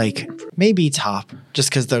of maybe top, just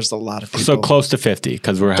because there's a lot of people. So close to 50,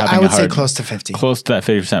 because we're having. I would say close to 50. Close to that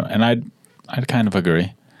 50%, and I'd kind of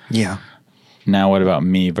agree. Yeah. Now, what about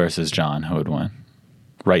me versus John? Who would win?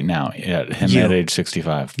 Right now, him at age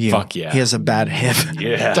 65. You. Fuck yeah. He has a bad hip.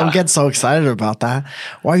 Yeah. Don't get so excited about that.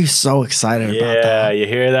 Why are you so excited about that? Yeah, you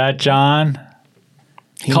hear that, John?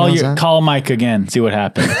 Call Mike again. See what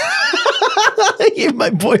happens. My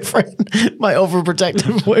boyfriend, my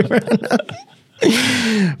overprotective boyfriend.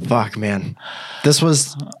 Fuck, man. This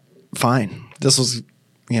was fine. This was,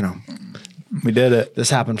 we did it. This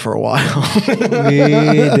happened for a while. We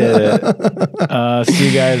did it. See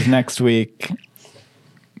you guys next week.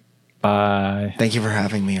 Bye. Thank you for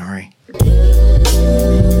having me, Ari.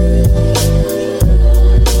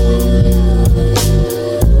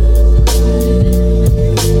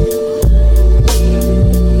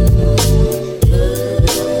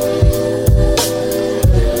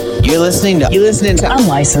 You're listening to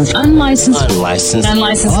Unlicensed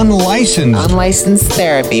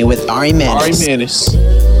Therapy with Ari Manis.